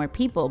lose more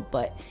people,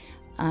 but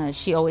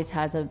she always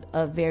has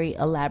a very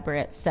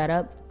elaborate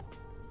setup.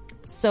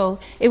 So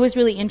it was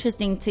really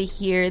interesting to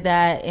hear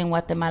that in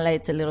Guatemala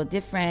it's a little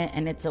different,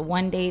 and it's a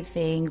one-day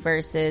thing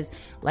versus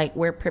like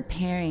we're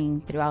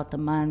preparing throughout the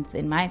month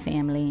in my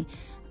family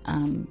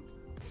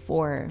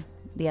for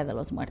Dia de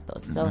los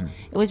Muertos. So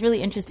it was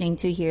really interesting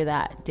to hear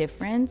that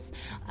difference.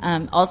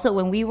 Also,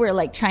 when we were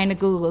like trying to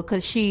Google,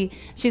 because she's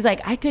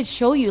like, I could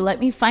show you, let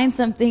me find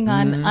something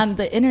on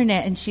the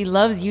internet, and she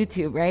loves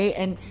YouTube, right?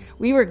 And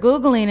we were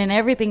Googling and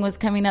everything was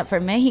coming up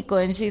from Mexico,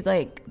 and she's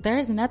like,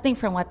 there's nothing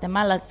from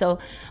Guatemala. So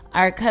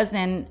our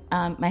cousin,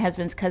 my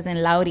husband's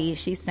cousin Lauri,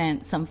 she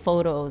sent some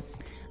photos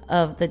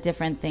of the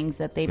different things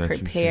that they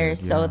prepare.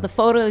 So the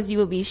photos you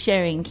will be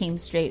sharing came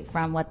straight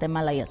from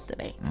Guatemala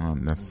yesterday. Oh,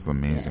 that's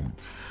amazing.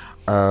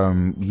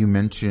 You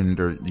mentioned,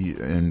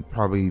 and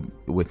probably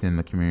within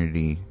the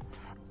community,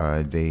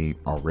 they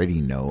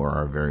already know or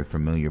are very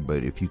familiar,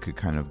 but if you could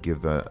kind of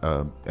give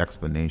a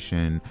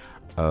explanation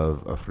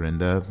of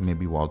ofrenda,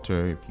 maybe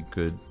Walter, if you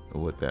could,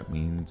 what that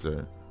means.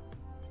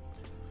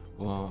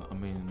 Well, I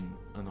mean,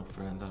 an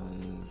ofrenda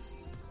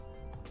is,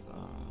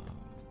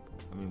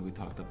 we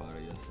talked about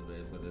it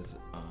yesterday, but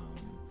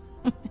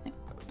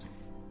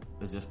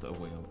it's just a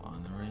way of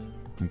honoring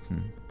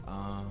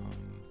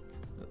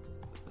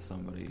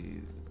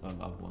somebody, a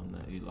loved one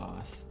that you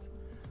lost,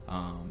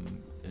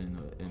 in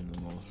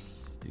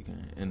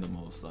the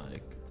most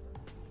like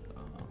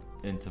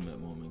intimate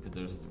moment. Because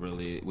there's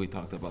really, we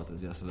talked about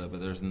this yesterday, but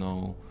there's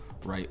no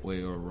right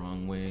way or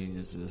wrong way.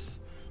 It's just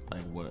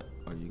like, what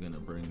are you gonna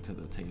bring to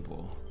the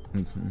table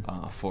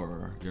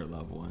for your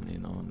loved one,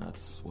 and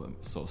that's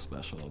what's so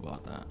special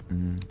about that.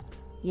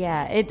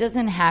 Yeah, it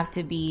doesnn have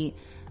to be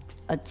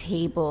a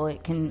table.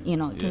 It can,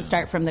 it can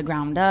start from the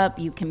ground up.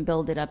 You can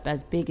build it up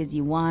as big as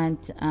you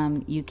want.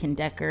 You can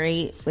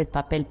decorate with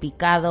papel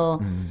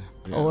picado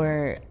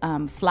or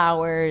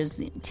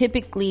flowers.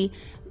 Typically,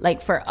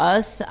 like for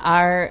us,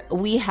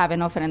 we have an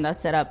ofrenda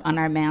set up on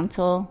our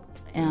mantle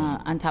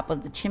on top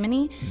of the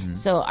chimney.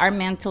 So our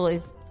mantle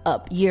is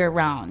up year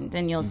round,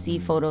 and you'll see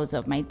photos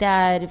of my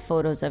dad,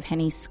 photos of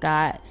Henny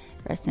Scott,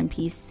 rest in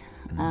peace.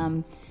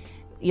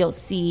 You'll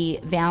see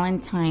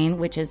Valentine,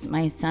 which is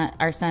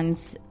our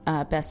son's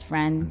best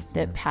friend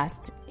that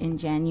passed in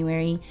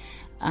January.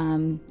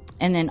 And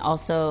then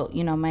also,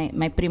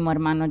 my primo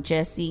hermano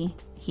Jesse,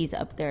 he's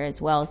up there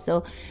as well.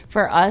 So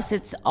for us,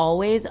 it's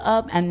always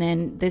up. And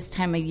then this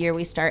time of year,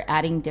 we start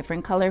adding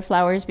different color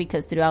flowers,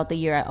 because throughout the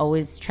year, I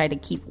always try to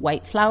keep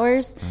white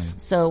flowers.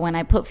 So when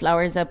I put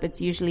flowers up,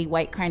 it's usually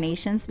white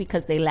carnations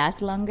because they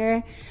last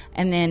longer.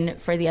 And then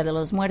for Dia de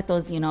los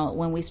Muertos,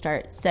 when we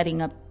start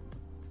setting up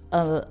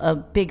a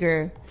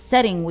bigger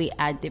setting, we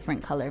add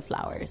different color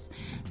flowers.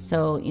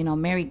 So,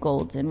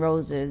 marigolds and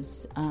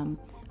roses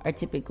are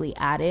typically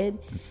added.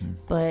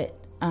 But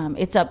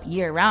it's up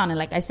year round. And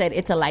like I said,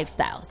 it's a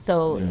lifestyle.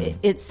 So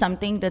it's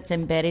something that's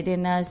embedded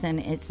in us, and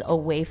it's a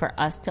way for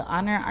us to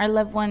honor our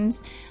loved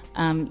ones.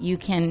 You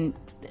can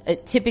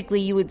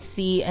typically you would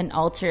see an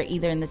altar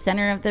either in the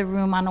center of the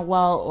room on a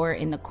wall or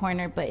in the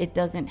corner, but it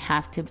doesn't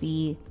have to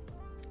be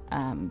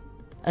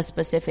a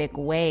specific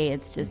way.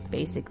 It's just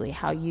basically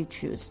how you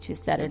choose to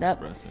set it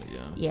up.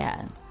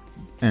 Yeah.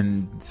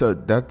 And so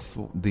that's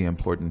the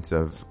importance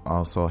of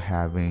also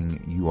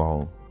having you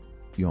all,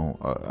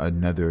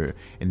 another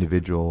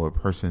individual or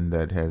person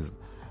that has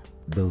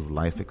those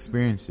life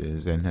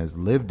experiences and has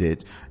lived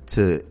it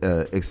to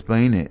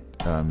explain it,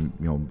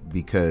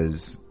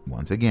 because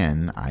once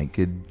again, I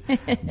could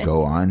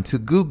go on to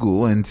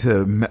Google and to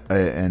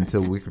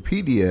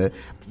Wikipedia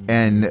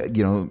and,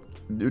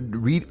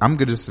 read. I'm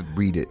going to just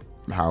read it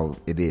how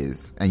it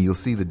is, and you'll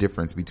see the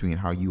difference between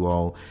how you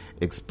all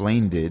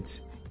explained it,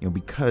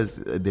 because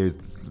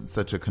there's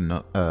such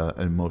an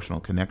emotional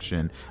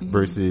connection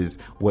versus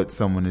what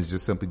someone is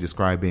just simply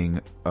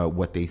describing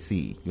what they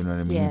see. You know what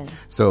I mean? Yeah.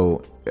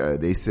 So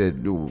they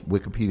said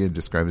Wikipedia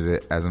describes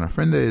it as an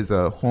ofrenda is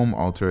a home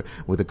altar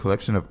with a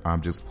collection of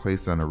objects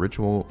placed on a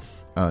ritual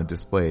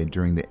display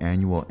during the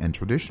annual and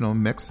traditional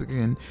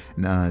Mexican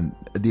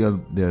Dia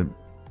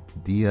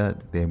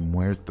de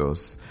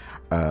Muertos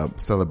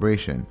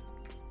celebration.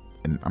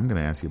 And I'm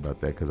going to ask you about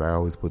that because I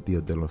always put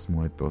Dia de los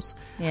Muertos.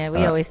 Yeah,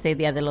 we always say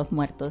Dia de los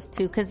Muertos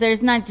too, because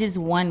there's not just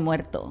one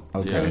muerto.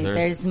 Okay. Yeah,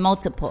 there's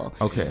multiple.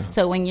 Okay.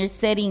 So when you're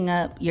setting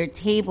up your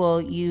table,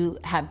 you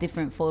have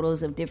different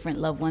photos of different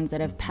loved ones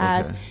that have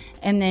passed. Okay.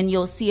 And then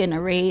you'll see an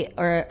array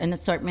or an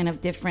assortment of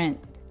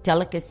different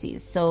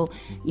delicacies. So,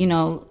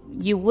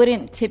 you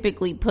wouldn't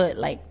typically put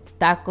like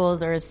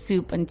tacos or a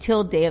soup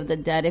until Day of the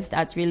Dead, if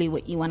that's really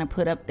what you want to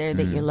put up there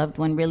that your loved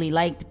one really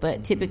liked.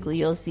 But typically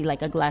you'll see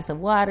like a glass of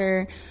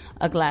water,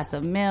 a glass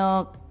of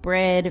milk,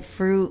 bread,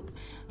 fruit,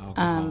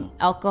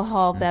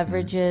 alcohol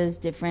beverages,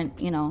 different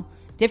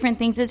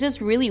things. It's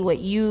just really what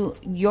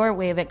your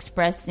way of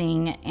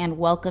expressing and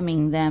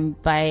welcoming them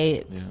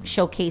by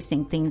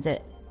showcasing things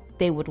that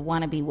they would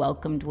want to be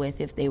welcomed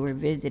with if they were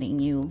visiting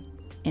you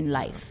in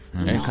life.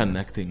 And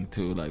connecting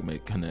to,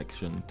 make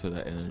connection to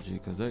that energy,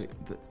 because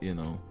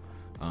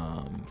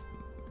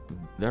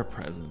their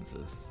presence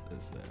is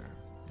there.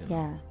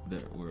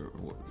 We're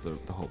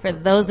the whole. For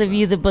those of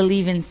you that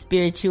believe in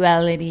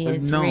spirituality,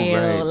 it's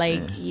real.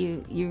 Right.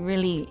 You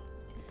really,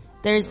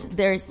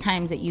 there's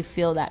times that you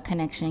feel that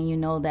connection. You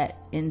know that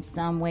in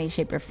some way,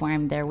 shape, or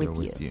form they're with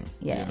you.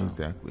 Yeah,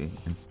 exactly.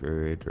 In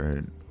spirit,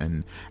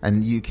 and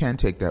you can't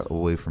take that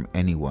away from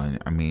anyone.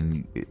 I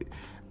mean,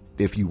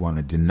 if you want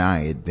to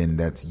deny it, then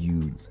that's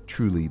you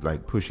truly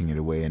pushing it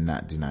away and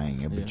not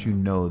denying it. But you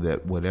know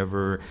that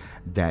whatever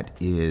that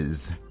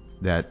is,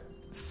 that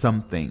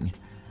something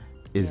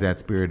is that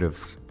spirit of.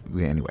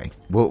 Anyway,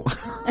 well,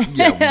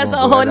 that's a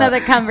whole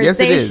nother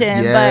conversation.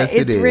 Yes, but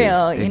it's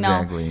real,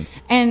 exactly.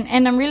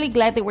 And I'm really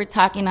glad that we're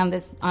talking on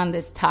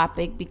this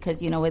topic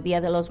because with Dia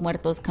de los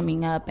Muertos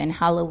coming up and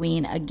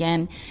Halloween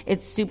again,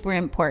 it's super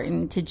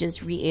important to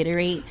just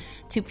reiterate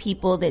to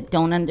people that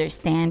don't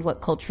understand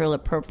what cultural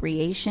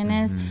appropriation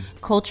is.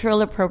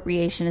 Cultural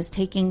appropriation is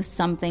taking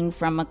something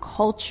from a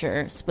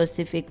culture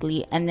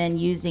specifically and then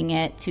using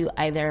it to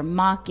either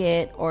mock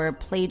it or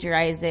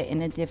plagiarize it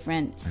in a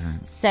different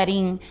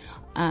setting.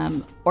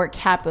 Or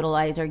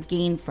capitalize or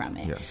gain from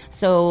it. Yes.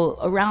 So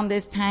around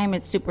this time,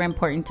 it's super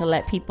important to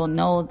let people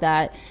know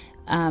that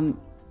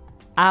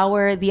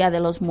our Dia de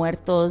los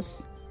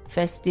Muertos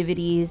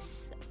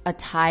festivities,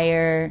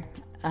 attire,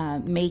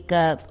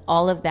 makeup,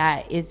 all of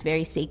that is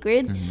very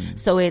sacred.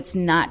 So it's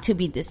not to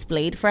be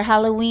displayed for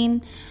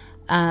Halloween.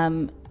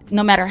 No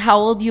matter how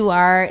old you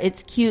are,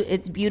 it's cute,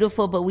 it's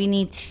beautiful, but we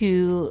need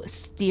to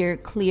steer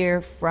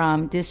clear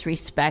from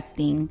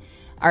disrespecting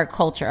our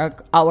culture.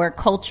 Our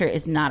culture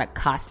is not a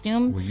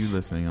costume. Were you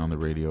listening on the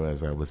radio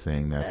as I was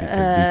saying that?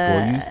 Because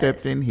before you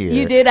stepped in here,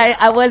 you did.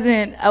 I was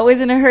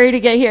in a hurry to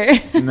get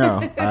here.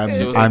 No,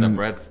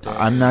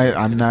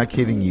 I'm not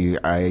kidding you.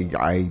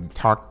 I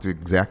talked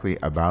exactly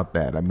about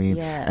that. I mean,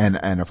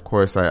 and of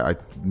course I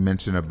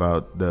mentioned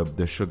about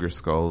the sugar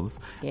skulls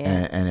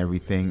and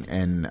everything,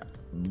 and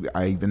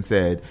I even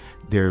said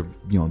they're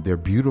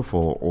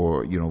beautiful,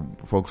 or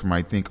folks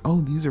might think,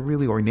 oh, these are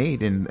really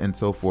ornate and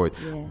so forth,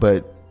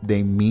 but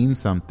they mean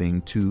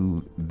something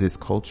to this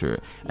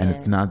culture, and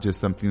it's not just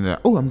something that,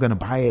 oh, I'm going to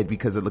buy it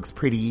because it looks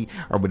pretty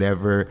or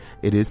whatever.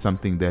 It is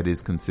something that is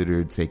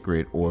considered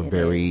sacred or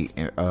very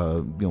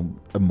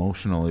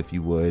emotional, if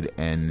you would,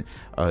 and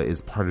is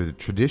part of the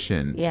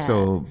tradition.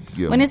 So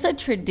when it's a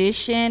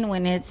tradition,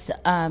 when it's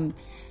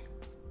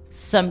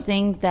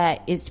something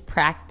that is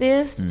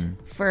practiced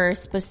for a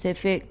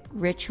specific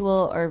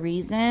ritual or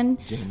reason,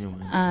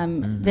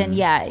 genuine, then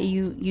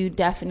you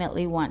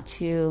definitely want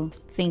to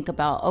think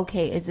about,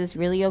 okay, is this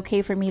really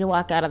okay for me to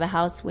walk out of the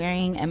house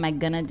wearing? Am I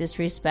gonna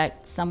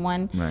disrespect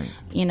someone? Right.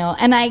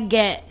 And I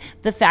get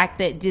the fact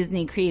that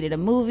Disney created a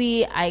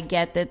movie. I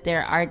get that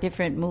there are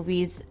different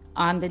movies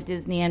on the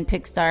Disney and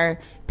Pixar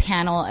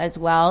panel as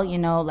well. You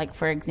know, like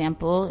for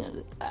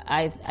example,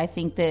 I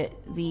think that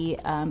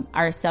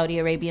our Saudi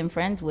Arabian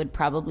friends would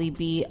probably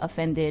be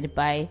offended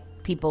by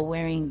people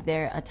wearing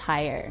their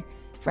attire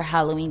for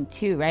Halloween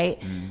too,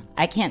 right?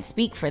 I can't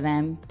speak for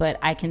them, but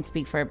I can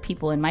speak for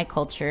people in my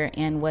culture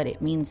and what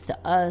it means to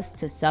us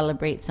to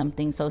celebrate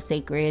something so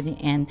sacred.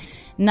 And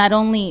not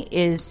only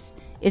is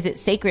it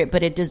sacred,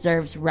 but it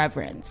deserves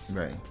reverence.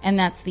 Right. And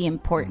that's the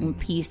important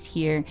piece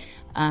here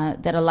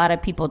that a lot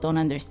of people don't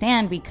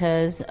understand,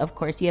 because of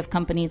course you have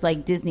companies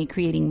like Disney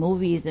creating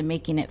movies and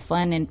making it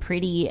fun and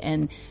pretty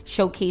and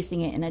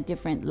showcasing it in a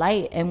different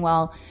light. And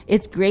while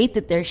it's great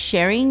that they're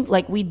sharing,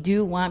 like we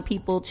do want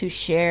people to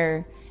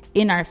share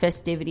in our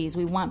festivities.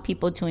 We want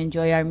people to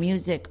enjoy our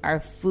music,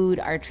 our food,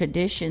 our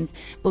traditions,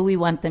 but we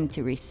want them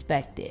to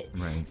respect it.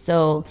 Right.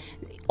 So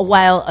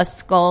while a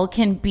skull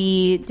can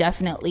be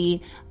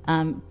definitely,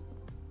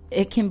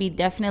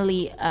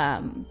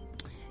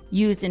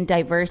 used in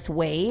diverse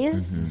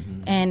ways,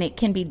 and it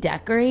can be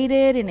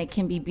decorated and it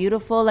can be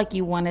beautiful, like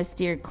you want to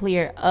steer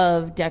clear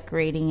of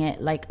decorating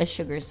it like a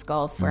sugar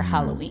skull for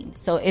Halloween.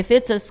 So if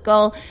it's a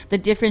skull, the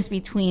difference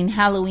between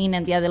Halloween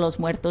and Dia de los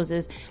Muertos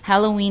is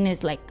Halloween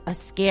is like a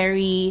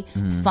scary,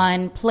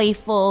 fun,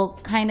 playful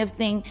kind of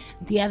thing.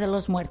 Dia de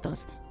los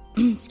Muertos,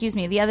 excuse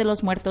me, Dia de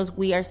los Muertos,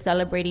 we are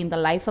celebrating the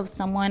life of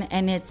someone,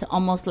 and it's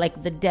almost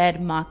like the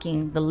dead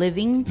mocking the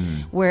living,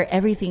 where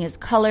everything is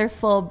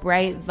colorful,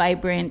 bright,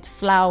 vibrant,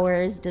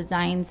 flowers,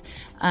 designs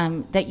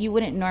that you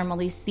wouldn't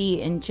normally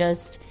see in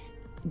just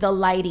the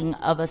lighting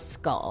of a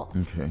skull.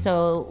 Okay.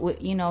 So,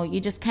 you know,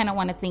 you just kind of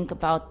want to think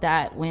about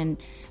that when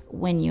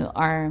you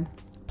are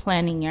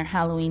planning your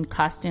Halloween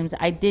costumes.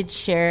 I did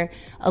share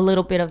a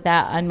little bit of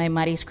that on my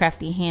Mari's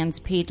Crafty Hands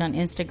page on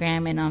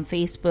Instagram and on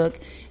Facebook,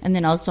 and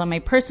then also on my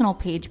personal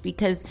page,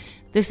 because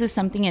this is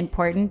something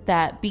important,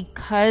 that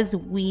because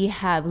we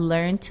have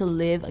learned to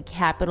live a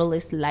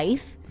capitalist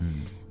life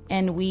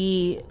and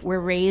we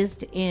were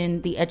raised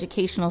in the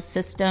educational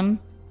system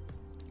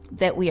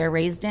that we are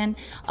raised in,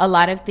 a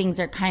lot of things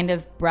are kind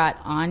of brought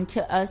on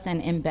to us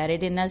and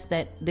embedded in us,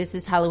 that this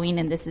is Halloween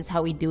and this is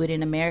how we do it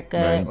in America,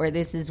 right, or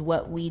this is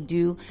what we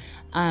do.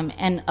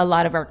 And a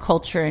lot of our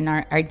culture and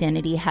our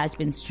identity has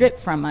been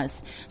stripped from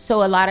us.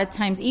 So a lot of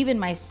times, even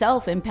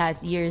myself in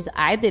past years,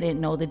 I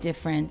didn't know the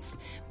difference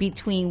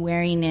between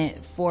wearing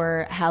it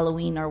for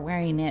Halloween or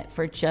wearing it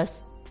for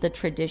just the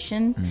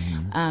traditions.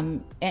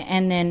 And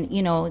then,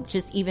 you know,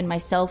 just even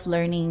myself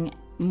learning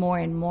more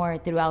and more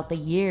throughout the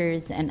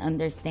years and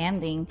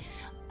understanding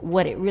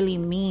what it really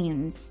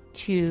means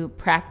to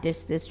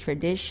practice this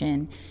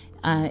tradition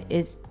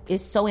is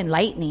so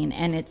enlightening.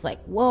 And it's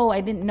like, whoa,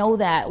 I didn't know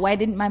that. Why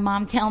didn't my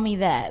mom tell me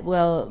that?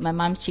 Well, my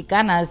mom's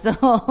Chicana,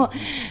 so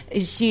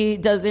she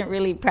doesn't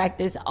really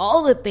practice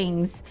all the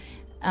things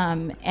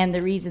and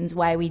the reasons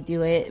why we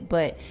do it.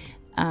 But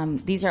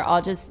these are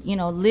all just, you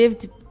know,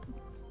 lived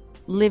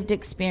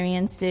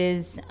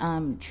experiences,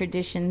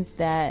 traditions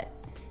that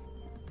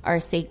are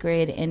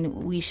sacred,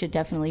 and we should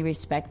definitely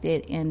respect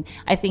it. And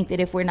I think that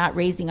if we're not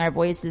raising our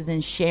voices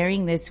and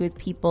sharing this with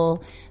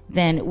people,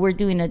 then we're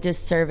doing a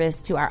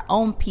disservice to our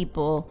own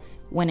people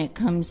when it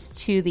comes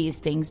to these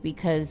things,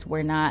 because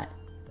we're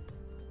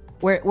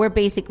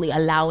basically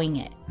allowing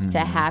it to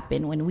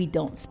happen when we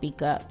don't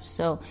speak up.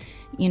 So,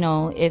 you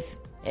know, if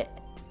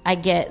I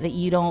get that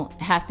you don't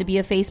have to be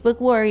a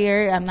Facebook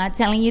warrior, I'm not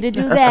telling you to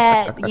do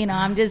that. You know,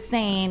 I'm just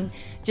saying,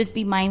 just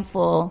be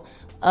mindful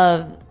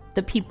of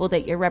the people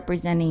that you're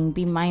representing.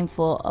 Be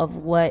mindful of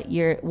what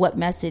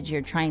message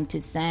you're trying to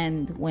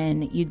send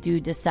when you do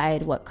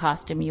decide what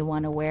costume you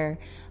want to wear.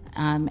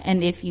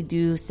 And if you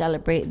do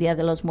celebrate Dia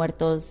de los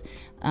Muertos,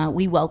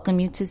 we welcome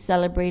you to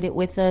celebrate it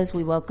with us.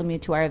 We welcome you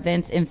to our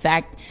events. In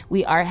fact,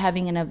 we are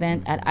having an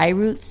event at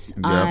iRoots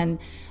on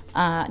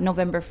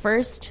November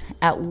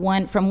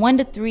 1st from 1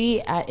 to 3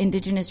 at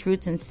Indigenous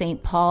Roots in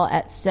St. Paul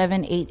at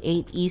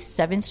 788 East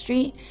 7th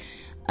Street.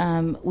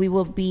 We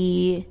will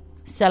be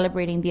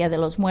celebrating Dia de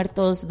los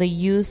Muertos. The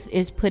youth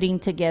is putting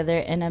together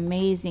an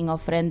amazing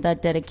ofrenda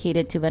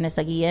dedicated to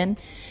Vanessa Guillen.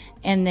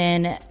 And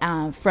then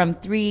from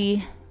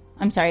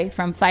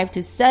 5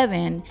 to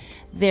 7,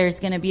 there's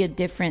going to be a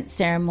different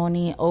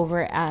ceremony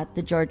over at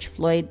the George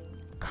Floyd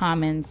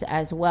Commons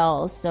as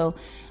well. So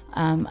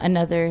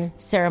another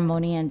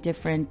ceremony and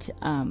different,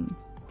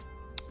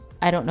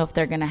 I don't know if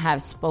they're going to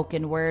have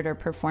spoken word or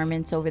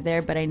performance over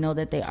there, but I know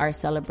that they are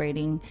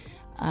celebrating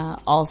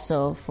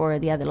also for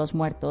Dia de los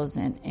Muertos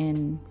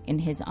in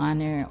his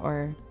honor,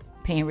 or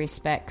paying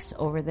respects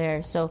over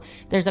there. So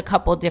there's a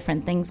couple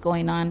different things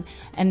going on.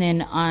 And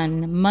then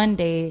on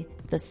Monday,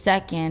 the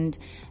 2nd,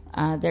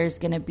 there's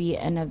going to be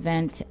an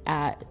event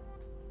at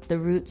the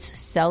Roots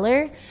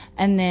Cellar,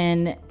 and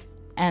then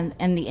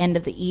and the end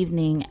of the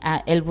evening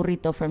at El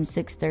Burrito from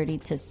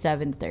 6:30 to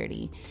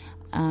 7:30.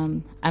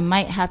 I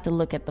might have to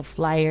look at the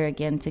flyer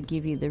again to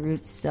give you the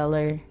Roots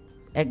Cellar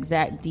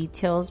exact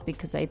details,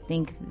 because I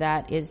think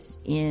that is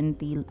in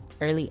the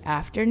early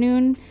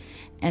afternoon,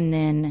 and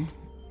then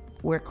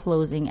we're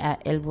closing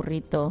at El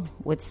Burrito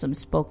with some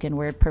spoken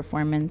word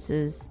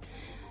performances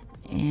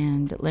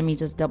And let me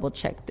just double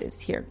check this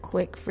here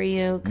quick for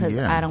you, because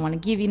Yeah. I don't want to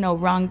give you no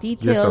wrong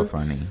details. You're so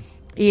funny.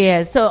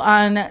 Yeah, so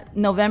on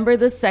November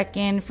the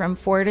 2nd from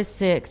 4 to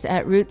 6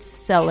 at Roots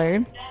Cellar.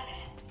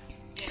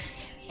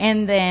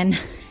 And then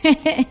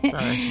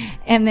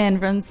and then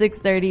from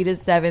 6:30 to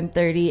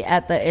 7:30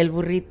 at the El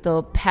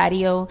Burrito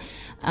patio.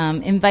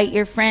 Invite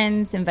your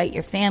friends, invite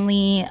your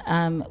family.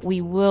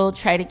 We will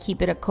try to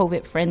keep it a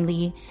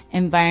COVID-friendly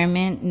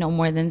environment, no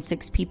more than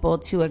 6 people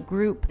to a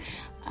group.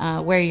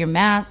 Wear your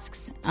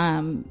masks.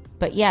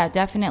 But yeah,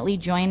 definitely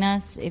join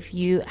us. If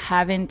you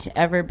haven't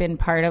ever been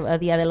part of a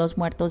Dia de los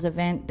Muertos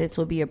event, this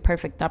will be a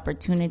perfect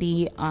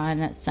opportunity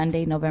on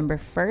Sunday, November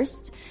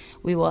 1st.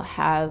 We will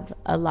have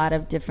a lot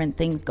of different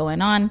things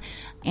going on,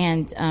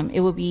 and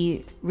it will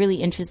be really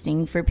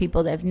interesting for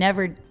people that have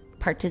never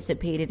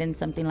participated in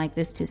something like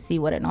this to see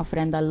what an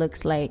ofrenda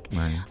looks like.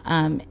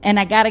 Right. And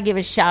I got to give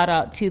a shout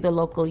out to the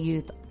local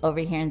youth over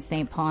here in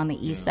St. Paul on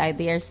the east side.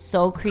 They are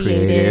so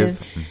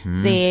creative.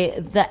 Mm-hmm.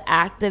 The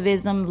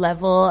activism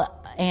level,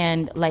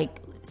 and like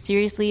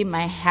seriously,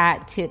 my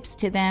hat tips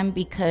to them,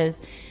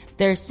 because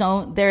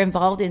they're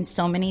involved in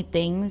so many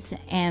things,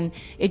 and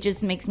it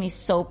just makes me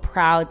so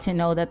proud to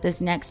know that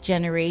this next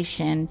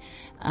generation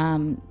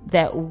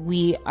that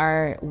we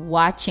are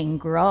watching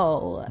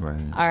grow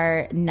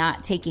are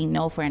not taking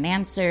no for an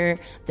answer.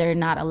 They're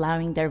not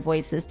allowing their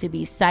voices to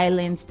be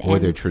silenced, or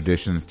their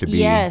traditions to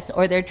be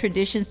or their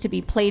traditions to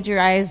be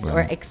plagiarized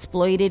or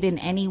exploited in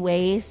any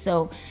way.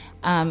 So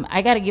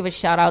I got to give a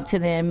shout out to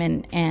them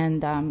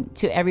and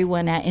to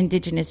everyone at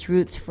Indigenous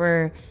Roots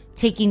for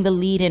taking the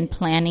lead in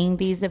planning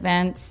these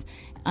events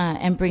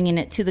and bringing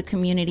it to the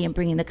community and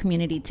bringing the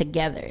community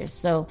together.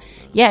 So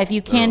yeah, if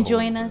you can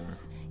join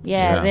us.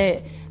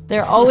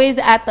 They're always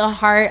at the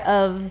heart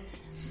of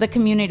the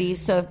community.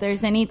 So if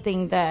there's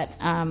anything that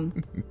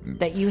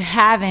that you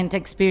haven't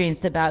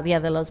experienced about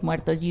Dia de los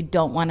Muertos, you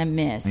don't want to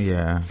miss.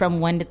 From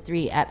 1 to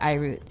 3 at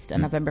iRoots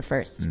on November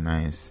 1st.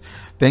 Nice.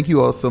 Thank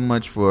you all so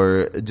much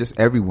for just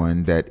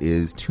everyone that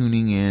is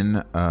tuning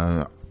in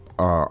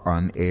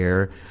on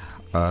air,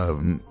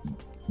 on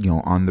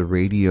the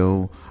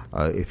radio.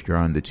 If you're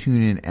on the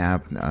TuneIn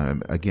app,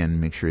 again,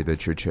 make sure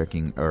that you're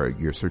checking or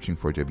you're searching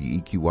for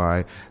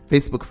WEQY.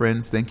 Facebook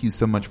friends, thank you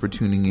so much for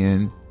tuning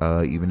in,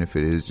 even if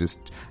it is just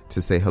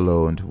to say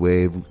hello and to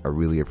wave. I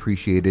really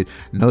appreciate it.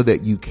 Know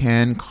that you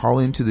can call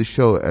into the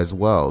show as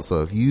well.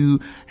 So if you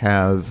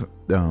have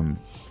a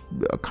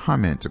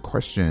comment, a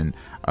question,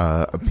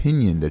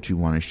 opinion that you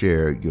want to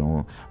share,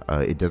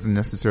 it doesn't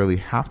necessarily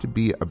have to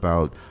be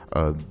about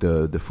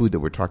the food that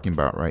we're talking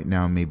about right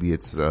now. Maybe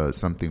it's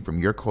something from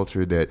your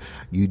culture that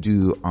you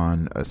do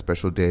on a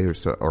special day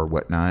or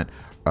whatnot.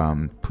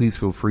 Please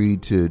feel free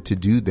to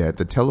do that.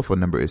 The telephone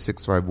number is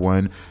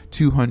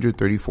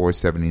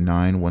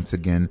 651-200-3479. Once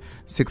again,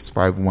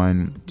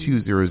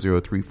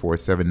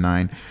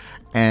 651-200-3479.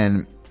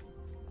 And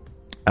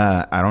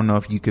I don't know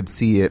if you could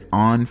see it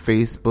on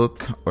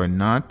Facebook or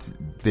not.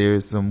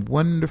 There's some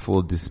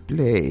wonderful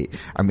display.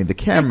 I mean, the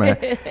camera,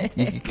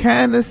 you can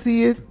kind of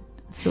see it,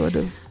 sort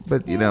of.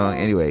 But,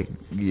 anyway.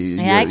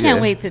 I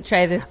can't wait to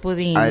try this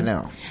pudding. I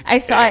know. I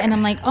saw it and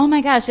I'm like, oh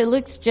my gosh, it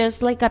looks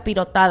just like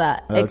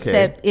capirotada,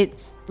 except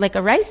it's like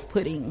a rice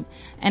pudding.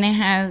 And it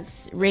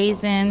has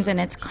raisins and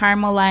it's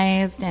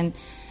caramelized. And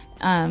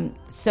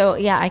so,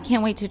 yeah, I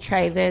can't wait to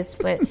try this.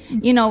 But,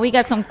 we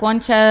got some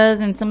conchas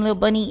and some little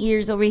bunny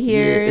ears over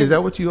here. Yeah. Is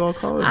that what you all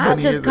call it? I'll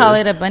just call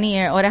it a bunny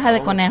ear. Oreja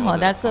de conejo.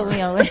 That's what we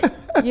always...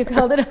 You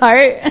called it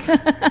heart.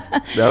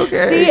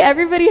 Okay. See,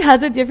 everybody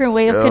has a different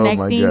way of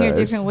connecting, or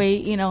different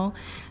way, to,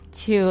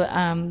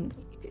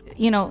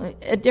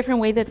 a different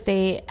way that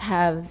they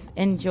have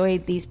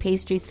enjoyed these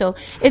pastries. So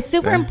it's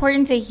super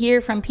important to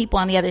hear from people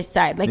on the other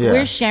side. Like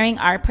we're sharing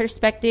our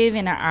perspective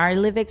and our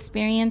live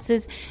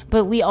experiences,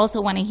 but we also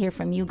want to hear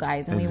from you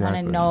guys, and we want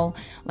to know,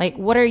 like,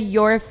 what are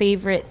your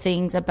favorite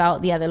things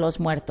about Dia de los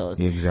Muertos?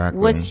 Exactly.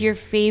 What's your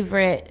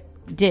favorite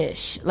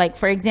dish? Like,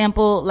 for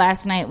example,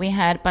 last night we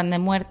had pan de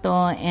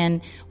muerto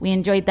and we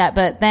enjoyed that,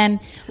 but then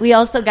we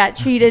also got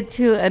treated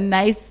to a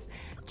nice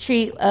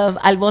treat of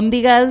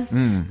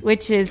albóndigas,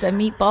 which is a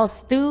meatball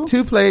stew.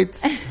 2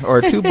 plates or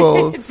 2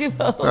 bowls. 2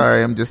 bowls.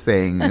 Sorry, I'm just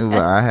saying.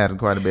 I had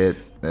quite a bit.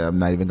 I'm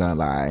not even gonna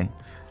lie.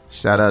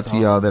 Shout out to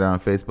y'all that are on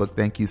Facebook.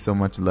 Thank you so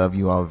much. Love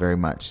you all very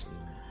much.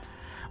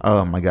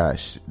 Oh my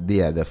gosh.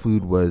 Yeah, the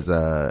food was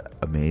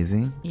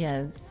amazing.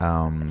 Yes.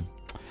 And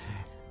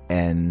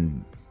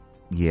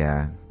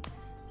yeah,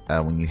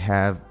 when you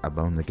have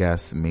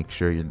albóndigas, make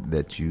sure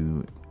that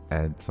you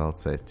add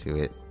salsa to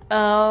it.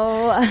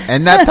 Oh.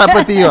 And not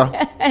tapatio.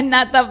 And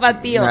not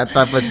tapatio. Not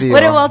tapatio. What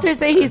did Walter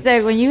say? He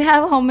said, when you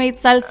have homemade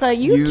salsa,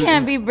 you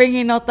can't be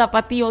bringing no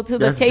tapatio to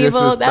the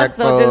table. That's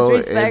so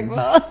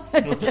disrespectful.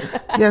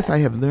 Yes, I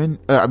have learned.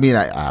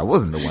 I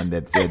wasn't the one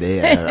that said,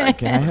 hey,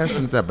 can I have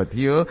some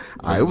tapatio?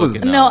 I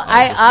was. No,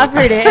 I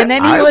offered it. And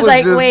then he was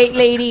like, wait,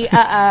 lady,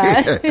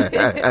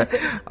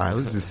 I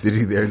was just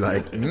sitting there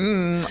like,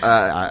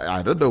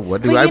 I don't know.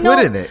 What do I put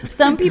in it?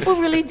 Some people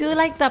really do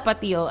like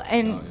tapatio.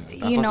 And,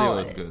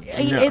 Tapatio is good.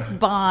 it's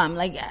bomb.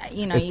 Like,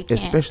 you know, you can't.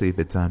 Especially if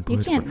it's on. You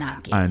can't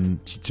knock it. On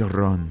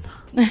chicharrón.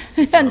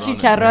 On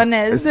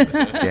chicharrones.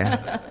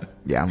 Yeah.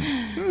 Yeah.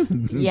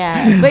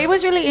 Yeah. But it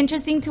was really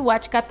interesting to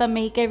watch Kata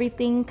make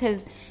everything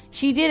because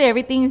she did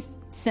everything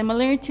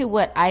similar to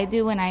what I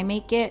do when I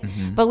make it.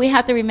 Mm-hmm. But we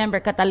have to remember,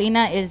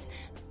 Catalina she's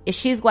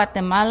she's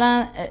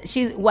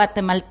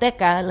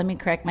Guatemalteca. Let me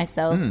correct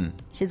myself.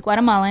 She's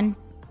Guatemalan.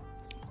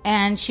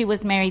 And she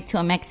was married to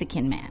a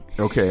Mexican man.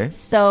 Okay.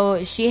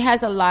 So she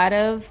has a lot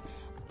of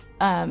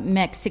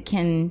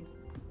Mexican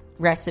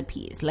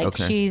recipes. Like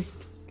she's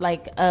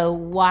like a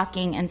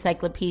walking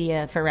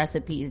encyclopedia for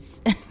recipes.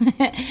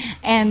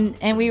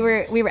 and we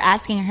were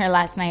asking her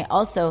last night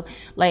also,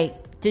 like,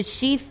 does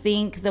she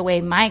think the way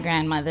my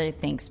grandmother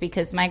thinks?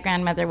 Because my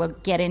grandmother will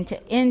get into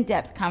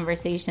in-depth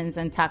conversations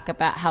and talk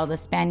about how the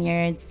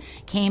Spaniards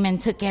came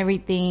and took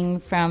everything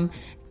from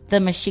the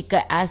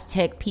Mexica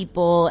Aztec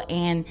people.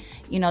 And,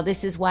 you know,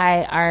 this is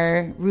why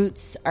our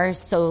roots are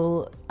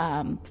so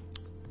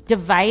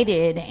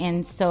divided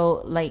and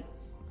so, like,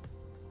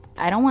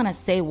 I don't want to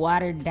say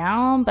watered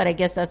down, but I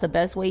guess that's the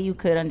best way you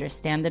could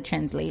understand the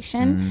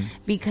translation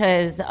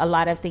because a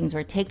lot of things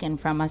were taken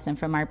from us and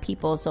from our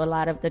people. So a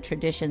lot of the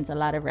traditions, a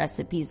lot of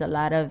recipes, a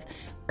lot of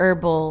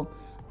herbal,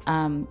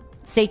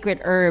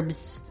 sacred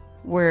herbs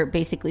were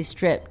basically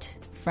stripped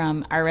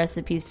from our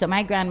recipes. So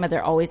my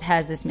grandmother always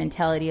has this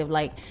mentality of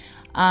like,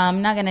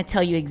 I'm not going to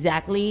tell you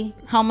exactly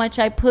how much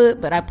I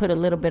put, but I put a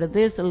little bit of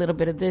this, a little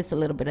bit of this, a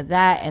little bit of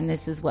that, and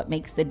this is what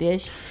makes the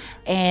dish.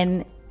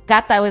 And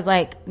Gata was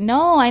like,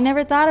 no, I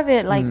never thought of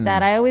it like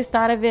that. I always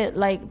thought of it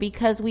like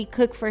because we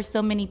cook for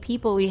so many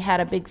people, we had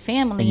a big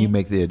family. And you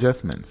make the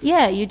adjustments.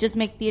 Yeah, you just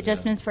make the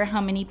adjustments for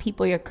how many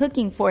people you're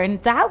cooking for.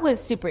 And that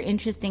was super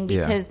interesting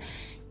because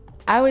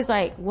I was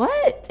like,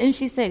 what? And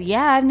she said,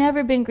 yeah, I've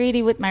never been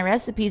greedy with my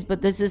recipes,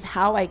 but this is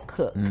how I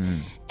cook.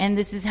 And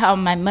this is how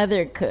my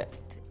mother cooked.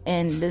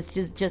 And this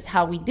is just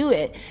how we do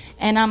it.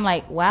 And I'm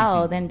like,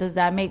 wow, then does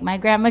that make my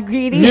grandma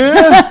greedy?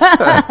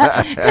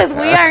 Because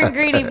we aren't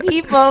greedy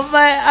people. But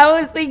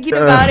I was thinking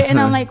about it and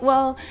I'm like,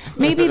 well,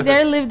 maybe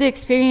their lived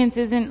experience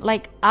isn't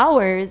like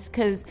ours.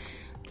 Because,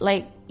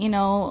 like, you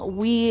know,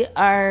 we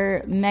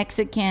are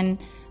Mexican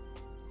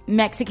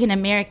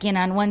American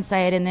on one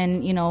side and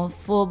then, you know,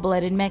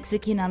 full-blooded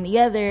Mexican on the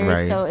other.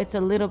 Right. So it's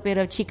a little bit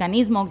of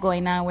Chicanismo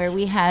going on where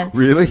we have...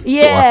 Really?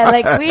 Yeah, wow.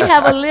 Like we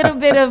have a little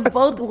bit of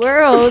both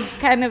worlds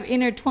kind of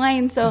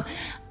intertwined. So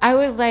I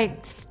was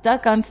like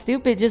stuck on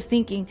stupid just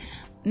thinking...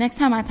 Next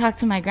time I talk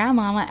to my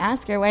grandma, I'm going to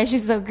ask her why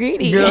she's so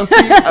greedy. Yeah, see,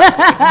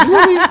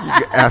 really? You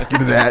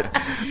asking that.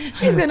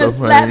 She's going to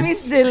slap me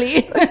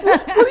silly.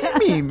 What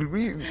do you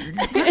mean?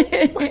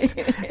 What?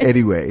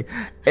 Anyway.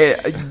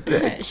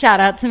 Shout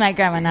out to my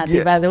grandma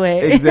Nati, by the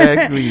way.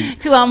 Exactly.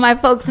 To all my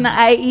folks in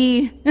the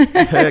IE.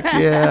 Heck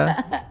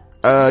yeah.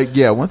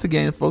 Yeah, once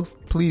again, folks,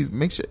 please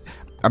make sure.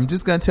 I'm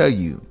just going to tell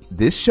you,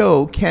 this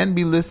show can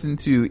be listened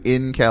to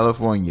in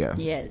California.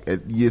 Yes.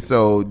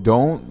 So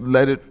don't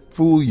let it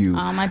fool you.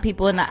 All my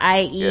people in the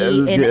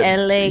IE, in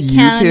LA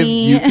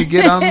County, you can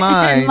get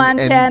online in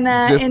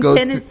Montana, and in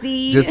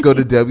Tennessee. Just go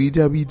to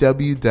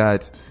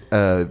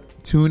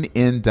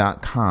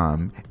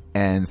www.tunein.com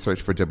and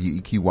search for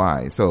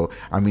WEQY. So,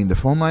 I mean, the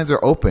phone lines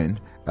are open.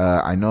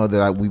 I know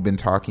that we've been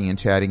talking and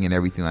chatting and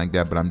everything like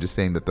that, but I'm just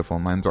saying that the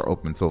phone lines are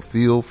open. So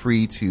feel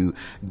free to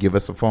give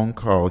us a phone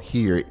call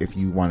here if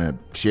you want to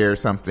share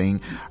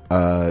something.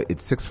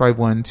 It's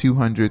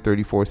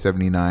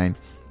 651-200-3479.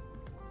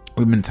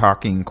 We've been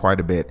talking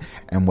quite a bit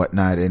and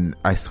whatnot, and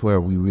I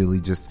swear we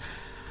really just...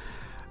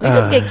 We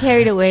just get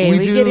carried away. We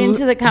get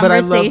into the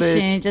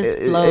conversation. It just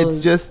flows.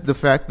 It's just the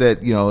fact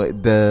that, you know,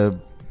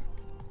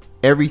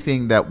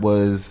 everything that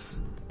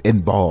was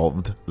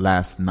involved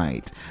last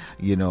night,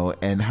 you know,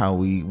 and how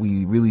we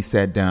really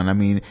sat down. I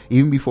mean,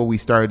 even before we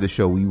started the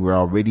show, we were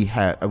already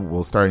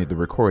starting the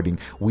recording,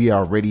 we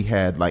already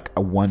had like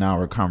a 1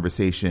 hour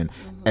conversation.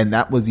 And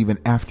that was even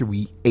after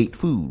we ate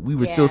food. We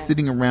were still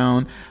sitting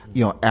around,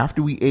 you know,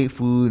 after we ate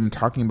food and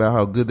talking about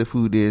how good the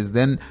food is.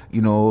 Then,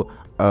 you know,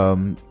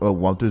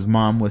 Walter's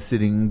mom was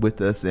sitting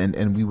with us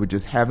and we were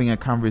just having a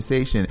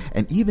conversation.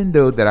 And even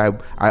though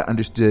that I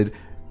understood,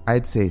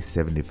 I'd say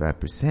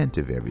 75%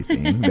 of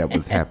everything that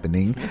was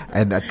happening,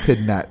 and I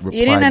could not reply.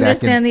 You didn't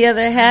understand the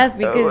other half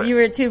because you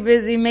were too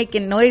busy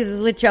making noises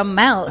with your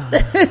mouth.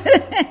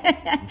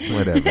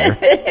 Whatever.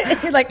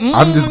 Like,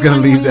 I'm just going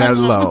to leave that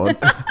alone.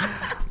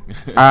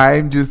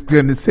 I'm just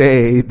going to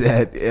say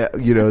that,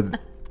 you know,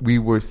 we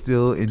were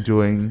still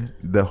enjoying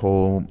the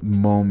whole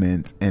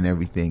moment and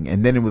everything.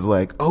 And then it was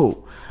like,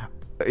 oh,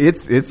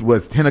 it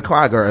was 10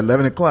 o'clock or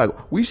 11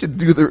 o'clock. We should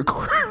do the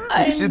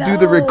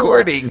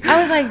recording.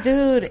 I was like,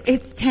 dude,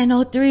 it's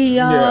 10:03,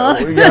 y'all.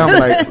 Yeah, I'm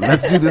like,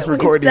 let's do this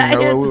recording.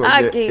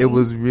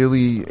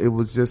 It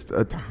was just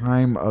a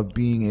time of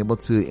being able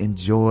to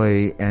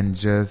enjoy and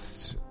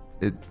just,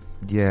 it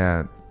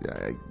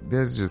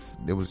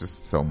was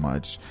just so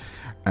much.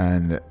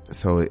 And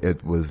so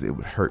it would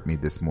hurt me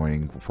this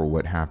morning for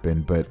what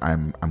happened, but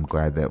I'm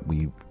glad that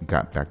we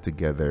got back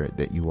together,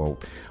 that you all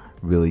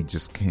really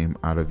just came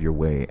out of your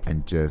way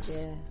and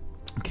just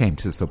came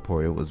to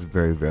support. It was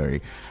very,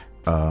 very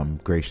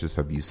gracious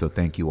of you. So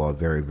thank you all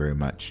very, very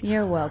much.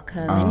 You're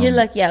welcome. And you're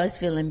lucky I was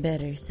feeling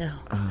better. So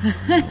Boy.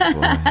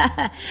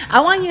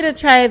 I want you to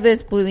try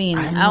this budin.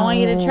 I want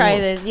you to try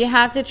this. You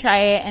have to try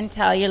it and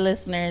tell your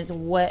listeners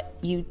what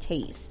you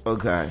taste. Oh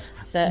gosh.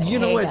 So You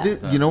know what? go.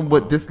 You know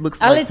what this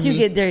looks I'll like. let you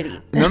get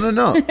dirty.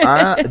 No.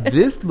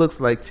 This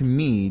looks like to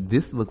me.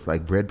 This looks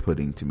like bread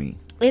pudding to me.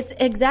 It's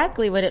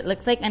exactly what it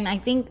looks like, and I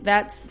think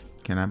that's.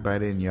 Can I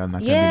bite it and y'all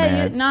not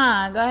gonna be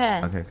mad? Go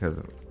ahead.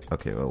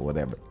 Okay, well,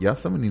 whatever. Y'all,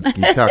 someone needs to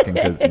keep talking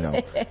because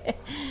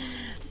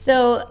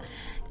So,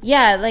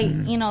 yeah, like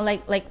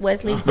like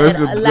Wesley said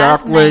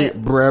last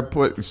night. Bread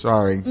pudding.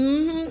 Sorry.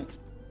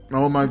 Mm-hmm.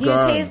 Oh my Do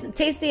god. you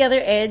taste the other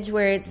edge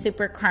where it's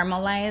super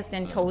caramelized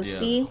and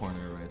toasty? Yeah, the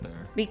corner right there.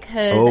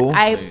 Because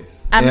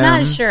I'm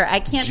not sure. I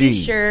can't be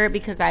sure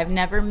because I've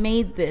never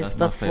made this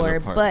before.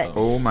 But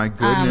oh my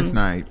goodness,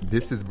 night!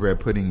 This is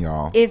bread pudding,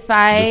 y'all. If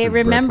I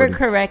remember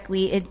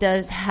correctly, it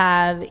does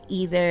have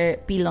either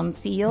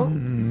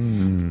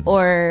piloncillo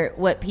or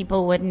what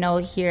people would know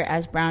here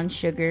as brown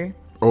sugar.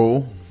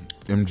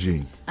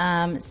 OMG.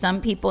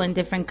 Some people in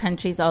different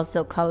countries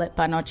also call it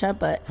panocha,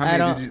 but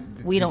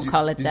we don't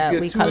call it that.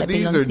 We call it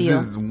these,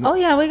 piloncillo. Oh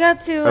yeah, we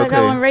got two. Okay. I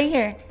got one right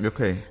here.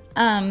 Okay.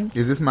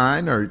 Is this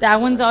mine or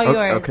that one's all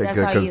yours? Okay, that's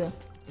good, all you.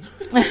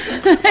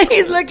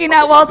 He's looking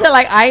at Walter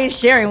like I ain't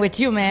sharing with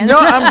you, man. No,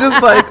 I'm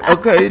just like,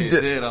 okay,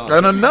 I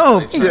don't know.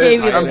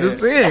 I'm just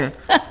saying.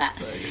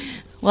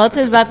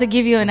 Walter's about to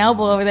give you an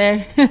elbow over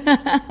there.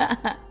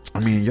 I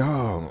mean,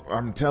 y'all,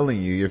 I'm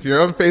telling you, if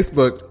you're on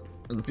Facebook,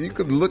 if you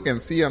could look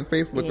and see on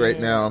Facebook right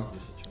now,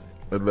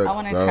 it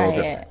looks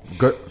so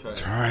good.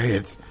 Try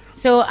it.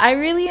 So I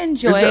really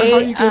enjoy. Is that how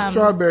you get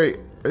strawberry?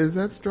 Is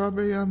that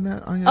strawberry on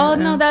that? On your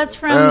no, that's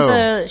from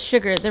the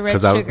sugar, the red sugar.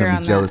 Because I was going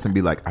to be jealous and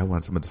be like, I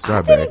want some of the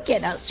strawberry. I didn't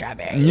get no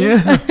strawberry.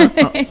 Yeah.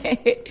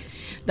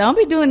 Don't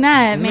be doing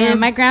that, man.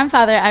 My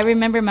grandfather, I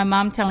remember my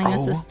mom telling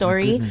us a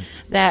story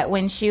that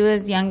when she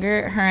was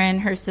younger, her and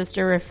her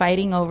sister were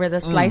fighting over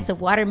the slice of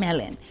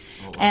watermelon.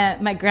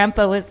 And my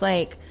grandpa was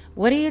like,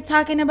 what are you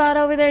talking about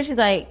over there? She's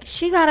like,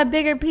 she got a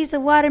bigger piece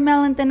of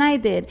watermelon than I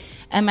did.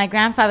 And my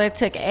grandfather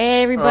took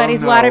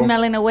everybody's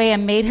watermelon away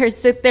and made her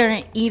sit there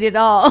and eat it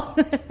all.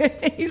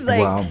 He's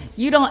like,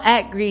 you don't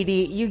act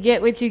greedy. You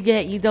get what you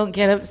get. You don't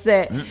get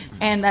upset.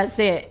 And that's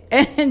it.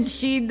 And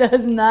she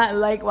does not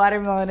like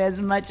watermelon as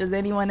much as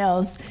anyone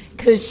else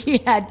because she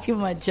had too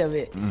much of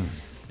it.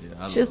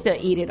 Yeah, she'll still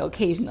eat it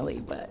occasionally,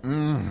 but.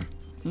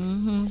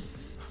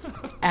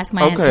 Ask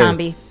my Aunt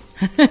Tomby.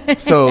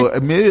 So,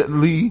 admitted,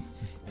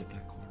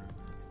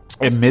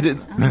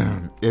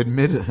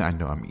 I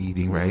know I'm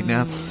eating right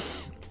now.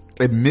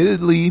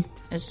 Admittedly,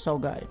 it's so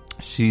good.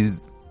 She's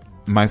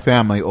my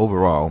family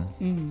overall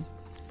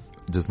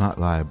does not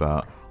lie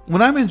about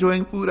when I'm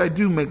enjoying food. I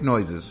do make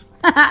noises.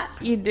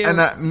 You do,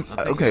 and I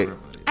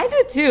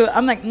do too.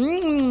 I'm like,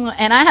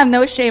 and I have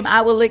no shame.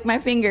 I will lick my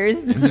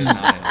fingers.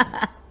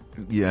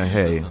 Yeah,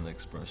 hey,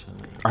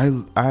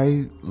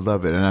 I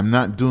love it, and I'm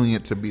not doing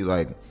it to be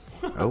like,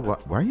 oh,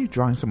 why are you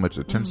drawing so much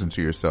attention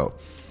to yourself?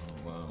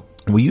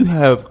 When you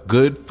have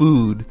good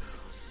food,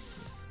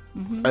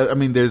 I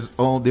mean,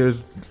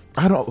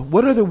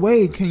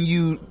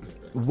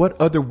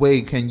 what other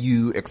way can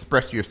you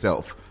express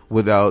yourself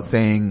without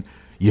saying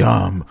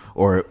yum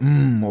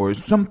or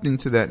something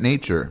to that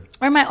nature?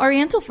 Or my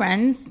Oriental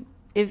friends,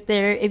 if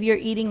you're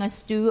eating a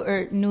stew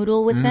or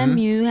noodle with them,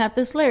 you have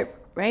to slurp,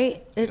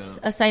 right? It's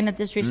a sign of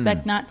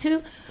disrespect not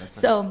to.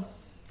 So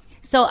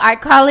I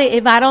call it,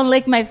 if I don't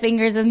lick my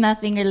fingers, it's not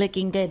finger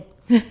licking good.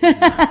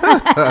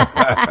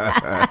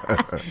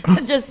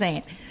 Just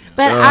saying.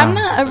 But I'm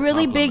not a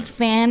really big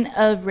fan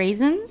of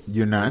raisins.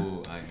 You're not?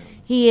 Ooh, I am.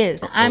 He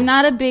is. I'm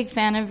not a big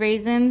fan of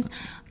raisins.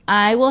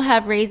 I will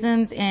have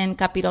raisins in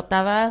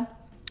capirotada.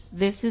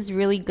 This is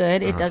really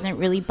good. It doesn't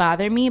really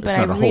bother me, but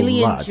I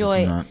really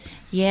enjoy.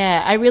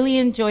 Yeah, I really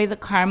enjoy the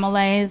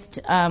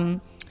caramelized.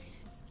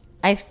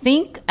 I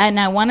think, and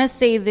I want to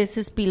say this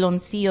is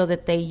piloncillo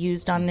that they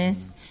used on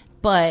this,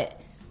 but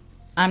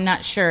I'm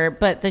not sure.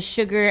 But the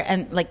sugar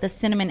and like the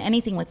cinnamon,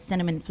 anything with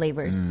cinnamon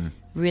flavors,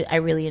 I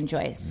really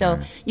enjoy.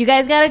 So you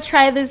guys got to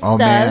try this stuff.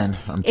 Man,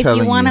 if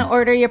you want to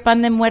order your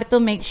pan de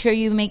muerto, make sure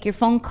you make your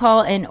phone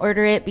call and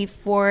order it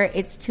before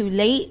it's too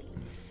late.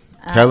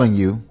 Telling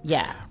you.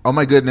 Yeah. Oh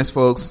my goodness,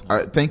 folks.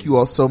 Thank you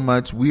all so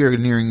much. We're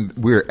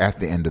at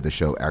the end of the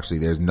show. Actually,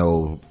 there's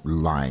no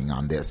lying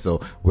on this.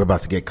 So we're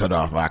about to get cut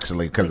off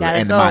actually because of the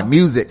end of my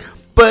music.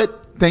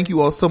 But thank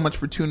you all so much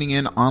for tuning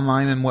in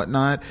online and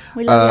whatnot.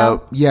 We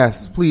love y'all.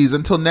 Yes, please.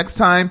 Until next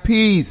time,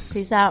 peace.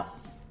 Peace out.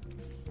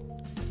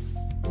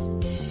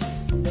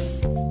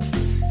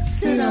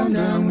 Sit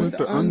down with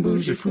the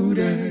unbougie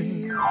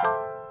foodie.